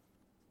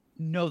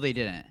 No, they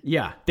didn't.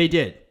 Yeah, they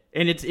did.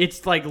 And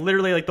it's like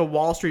literally like the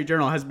Wall Street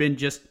Journal has been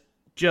just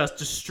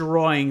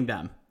destroying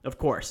them, of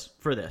course,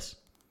 for this.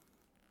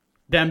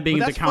 Them being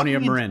the county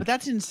of Marin. But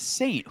that's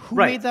insane. Who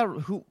Right. made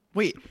that?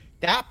 Wait,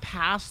 that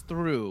passed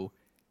through.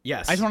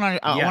 Yes. I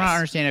want to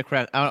understand it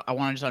correct. I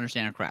want to just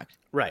understand it correct.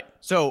 Right.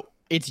 So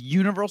it's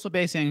universal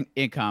basic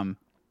income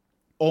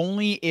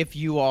only if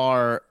you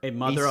are A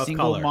mother of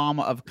single color. mom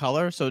of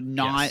color. So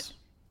not. Yes.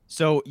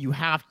 So you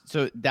have.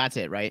 So that's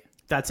it, right?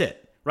 That's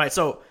it. Right.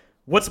 So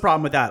what's the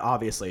problem with that?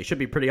 Obviously, it should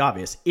be pretty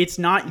obvious. It's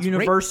not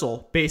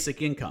universal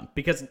basic income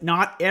because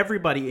not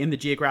everybody in the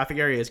geographic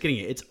area is getting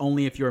it. It's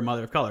only if you're a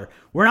mother of color.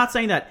 We're not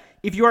saying that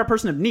if you are a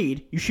person of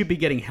need, you should be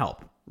getting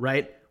help,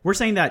 right? We're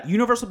saying that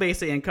universal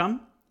basic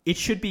income, it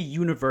should be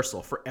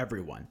universal for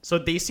everyone. So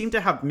they seem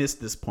to have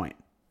missed this point.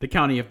 The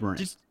county of Marin.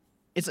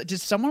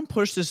 Just someone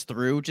push this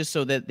through just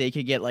so that they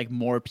could get like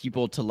more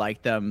people to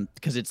like them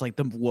because it's like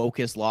the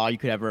wokest law you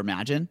could ever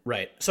imagine.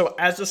 Right. So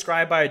as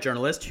described by a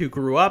journalist who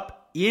grew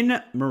up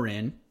in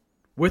Marin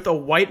with a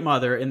white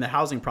mother in the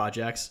housing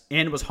projects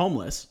and was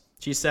homeless,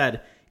 she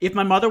said, if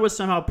my mother was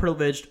somehow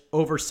privileged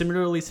over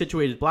similarly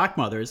situated black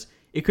mothers,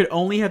 it could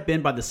only have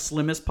been by the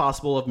slimmest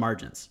possible of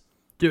margins.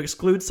 To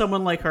exclude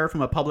someone like her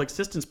from a public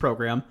assistance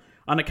program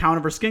on account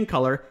of her skin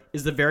color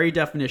is the very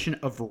definition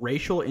of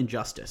racial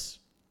injustice.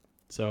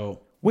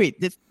 So wait,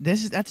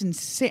 that's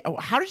insane. Oh,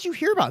 how did you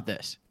hear about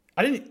this?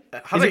 I didn't.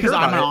 How Is did it I hear because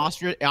I'm about an it?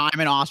 ostrich? I'm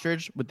an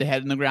ostrich with the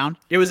head in the ground.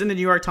 It was in the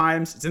New York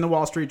Times. It's in the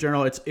Wall Street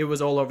Journal. It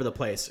was all over the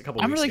place a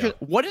couple I'm weeks really. ago.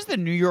 What does the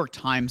New York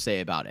Times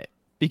say about it?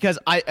 Because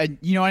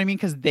you know what I mean?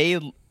 Because they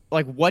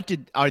like,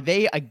 are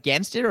they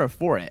against it or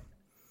for it?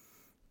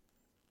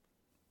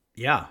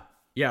 Yeah,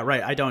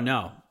 right. I don't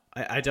know.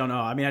 I don't know.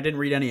 I mean, I didn't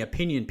read any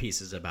opinion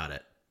pieces about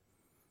it.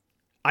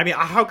 I mean,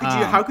 how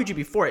could you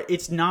be for it?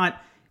 It's not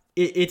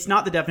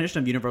the definition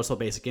of universal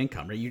basic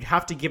income, right? You'd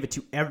have to give it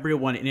to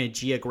everyone in a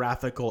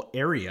geographical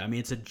area. I mean,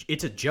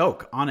 it's a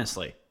joke,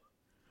 honestly.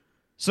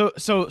 So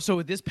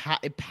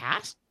it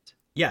passed.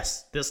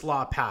 Yes, this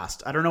law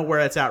passed. I don't know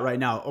where it's at right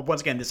now. Once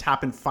again, this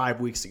happened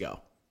 5 weeks ago,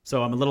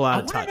 so I'm a little out of I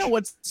want touch. to know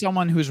what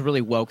someone who's really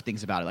woke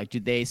thinks about it. Like,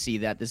 do they see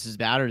that this is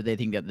bad, or do they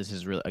think that this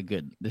is really a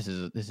good? This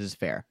is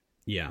fair.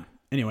 Yeah.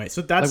 Anyway,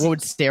 so Like, that's what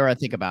would Sarah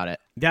think about it?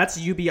 that's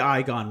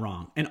UBI gone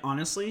wrong. And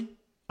honestly,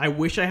 I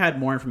wish I had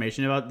more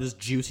information about this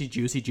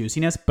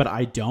juiciness, but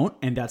I don't,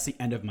 and that's the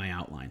end of my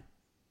outline.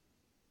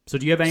 So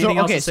do you have anything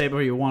else to say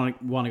before you want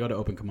to go to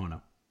Open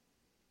Kimono?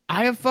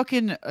 I have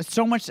fucking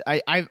so much.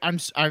 I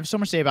have so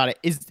much to say about it.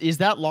 Is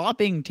that law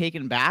being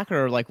taken back,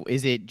 or like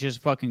is it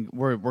just fucking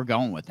we're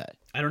going with it?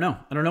 I don't know.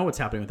 I don't know what's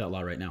happening with that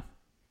law right now.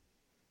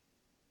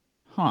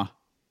 Huh.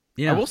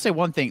 Yeah. I will say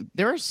one thing.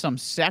 There are some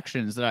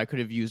sections that I could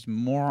have used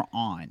more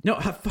on. No,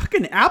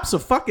 fucking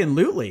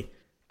abso-fucking-lutely.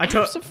 I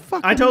totally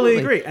Abso-fucking-lutely.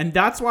 agree. And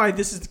that's why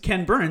this is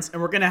Ken Burns,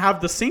 and we're going to have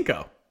the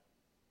Cinco.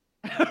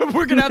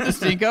 We're gonna have the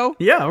Cinco.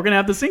 Yeah, we're going to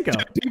have the Cinco.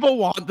 People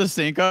want the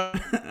Cinco.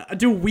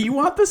 Do we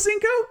want the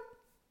Cinco?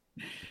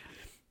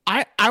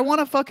 I want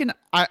to fucking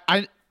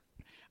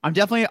I'm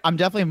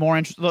definitely more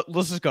interested.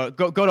 Let's just go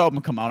to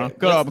Open Kimono.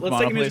 Go to Open Let's Kimono,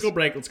 take a musical please.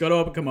 break. Let's go to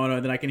Open Kimono,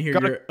 and then I can hear Go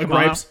to your Kimono.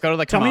 gripes. Go to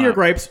the Tell me Kimono. your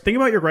gripes. Think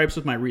about your gripes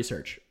with my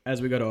research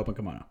as we go to Open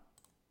Kimono.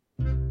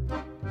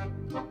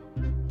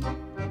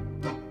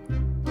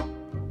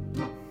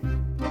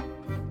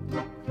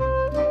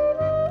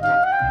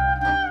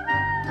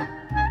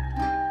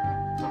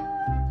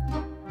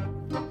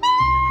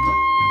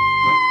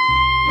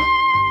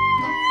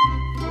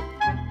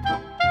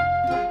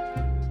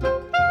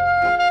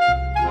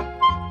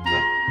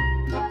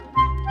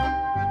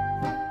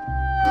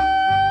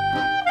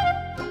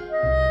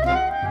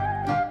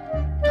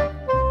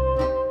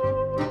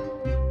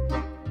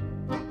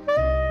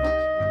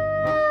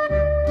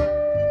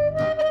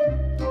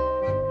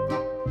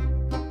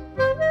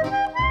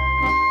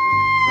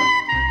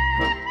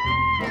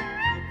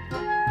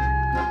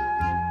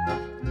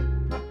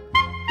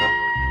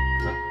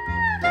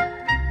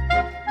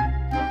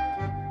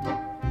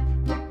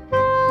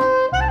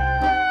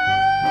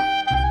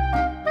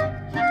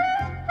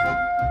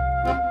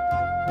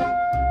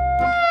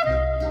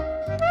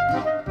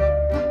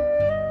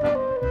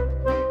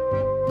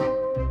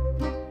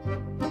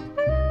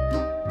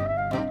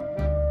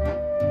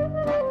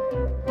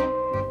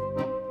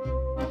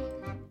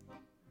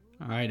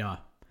 All right,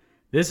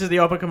 this is the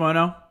Open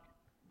Kimono,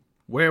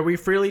 where we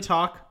freely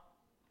talk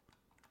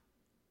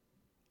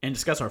and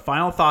discuss our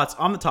final thoughts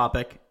on the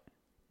topic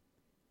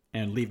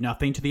and leave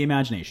nothing to the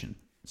imagination.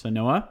 So,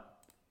 Noah,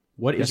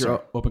 what is Yes, your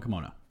sir. Open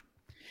Kimono?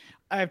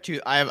 I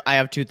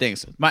have two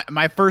things.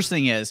 My first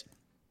thing is,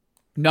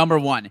 number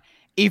one,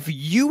 if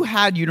you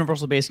had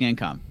universal basic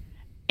income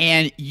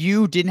and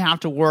you didn't have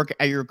to work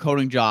at your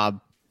coding job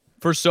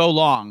for so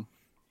long,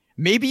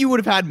 maybe you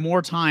would have had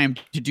more time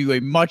to do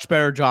a much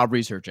better job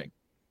researching.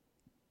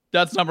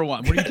 That's number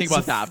one. What do you think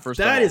about that? First,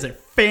 That of all? is a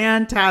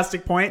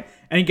fantastic point.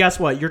 And guess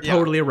what? You're Yeah.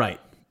 totally right.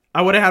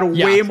 I would have had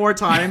Yeah. way more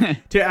time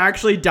to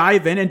actually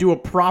dive in and do a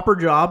proper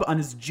job on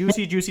this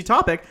juicy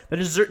topic that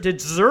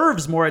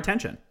deserves more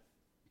attention.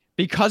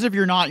 Because of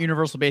your not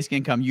universal basic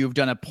income, you've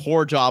done a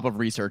poor job of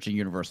researching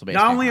universal basic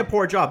Not income. only a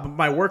poor job, but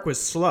my work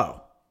was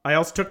slow. I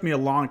also took me a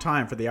long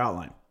time for the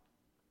outline.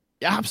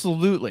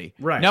 Absolutely.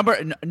 Right. Number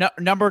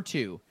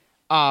two.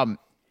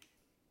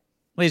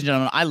 Ladies and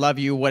gentlemen, I love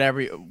you,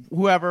 whatever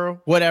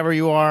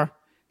you are.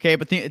 Okay,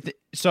 but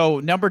so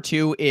number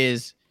two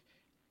is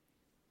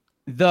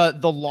the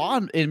law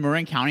in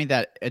Marin County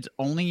that it's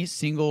only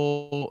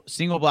single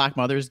black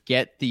mothers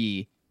get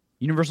the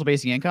universal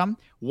basic income.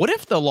 What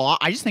if the law?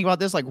 I just think about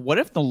this. Like, what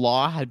if the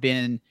law had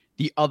been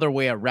the other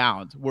way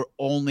around, where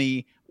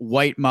only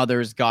white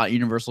mothers got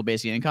universal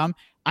basic income?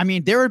 I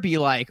mean, there would be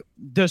like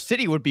the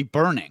city would be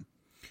burning.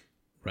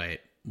 Right.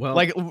 Well,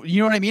 like,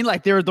 you know what I mean?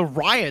 Like, the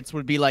riots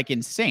would be like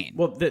insane.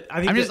 Well,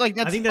 I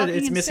think that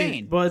it's missing.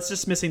 Insane. Well, it's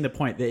just missing the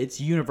point that it's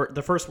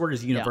The first word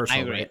is universal.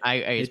 Yeah, I agree.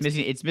 Right?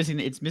 It's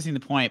missing the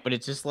point. But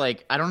it's just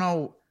like, I don't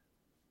know.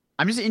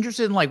 I'm just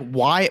interested in like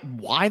why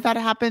that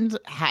happened,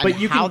 how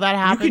that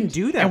happened. You can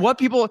do that, and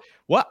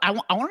I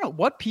want to know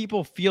what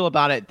people feel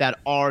about it that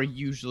are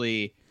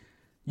usually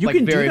you like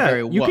can very do that.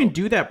 very you can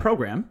do that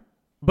program,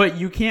 but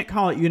you can't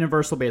call it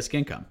universal basic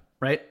income,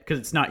 right? Because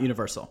it's not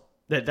universal.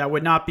 That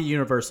would not be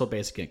universal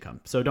basic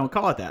income. So don't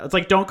call it that. It's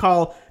like don't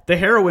call the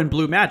heroin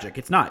blue magic.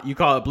 It's not. You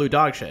call it blue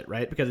dog shit,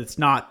 right? Because it's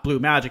not blue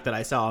magic that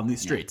I sell on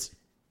these streets.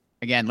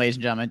 Again, ladies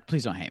and gentlemen,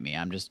 please don't hate me.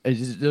 It's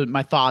just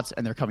my thoughts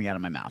and they're coming out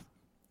of my mouth.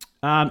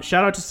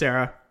 Shout out to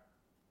Sarah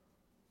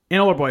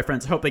and all her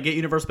boyfriends. Hope they get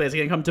universal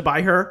basic income to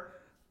buy her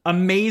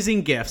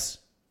amazing gifts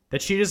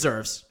that she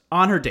deserves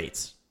on her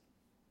dates.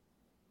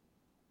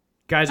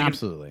 Guys,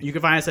 you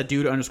can find us at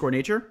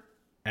dude_nature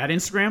at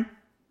Instagram.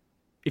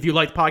 If you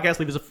like the podcast,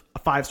 leave us a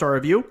 5-star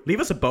review.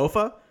 Leave us a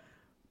BOFA.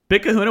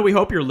 Big Kahuna, we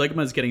hope your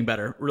ligma is getting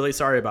better. Really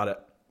sorry about it.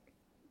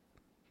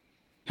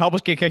 Help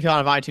us get kicked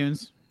out of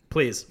iTunes.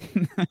 Please.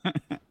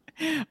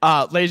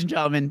 Ladies and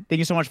gentlemen, thank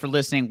you so much for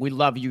listening. We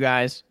love you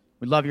guys.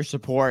 We love your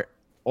support,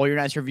 all your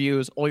nice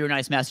reviews, all your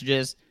nice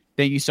messages.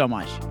 Thank you so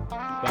much.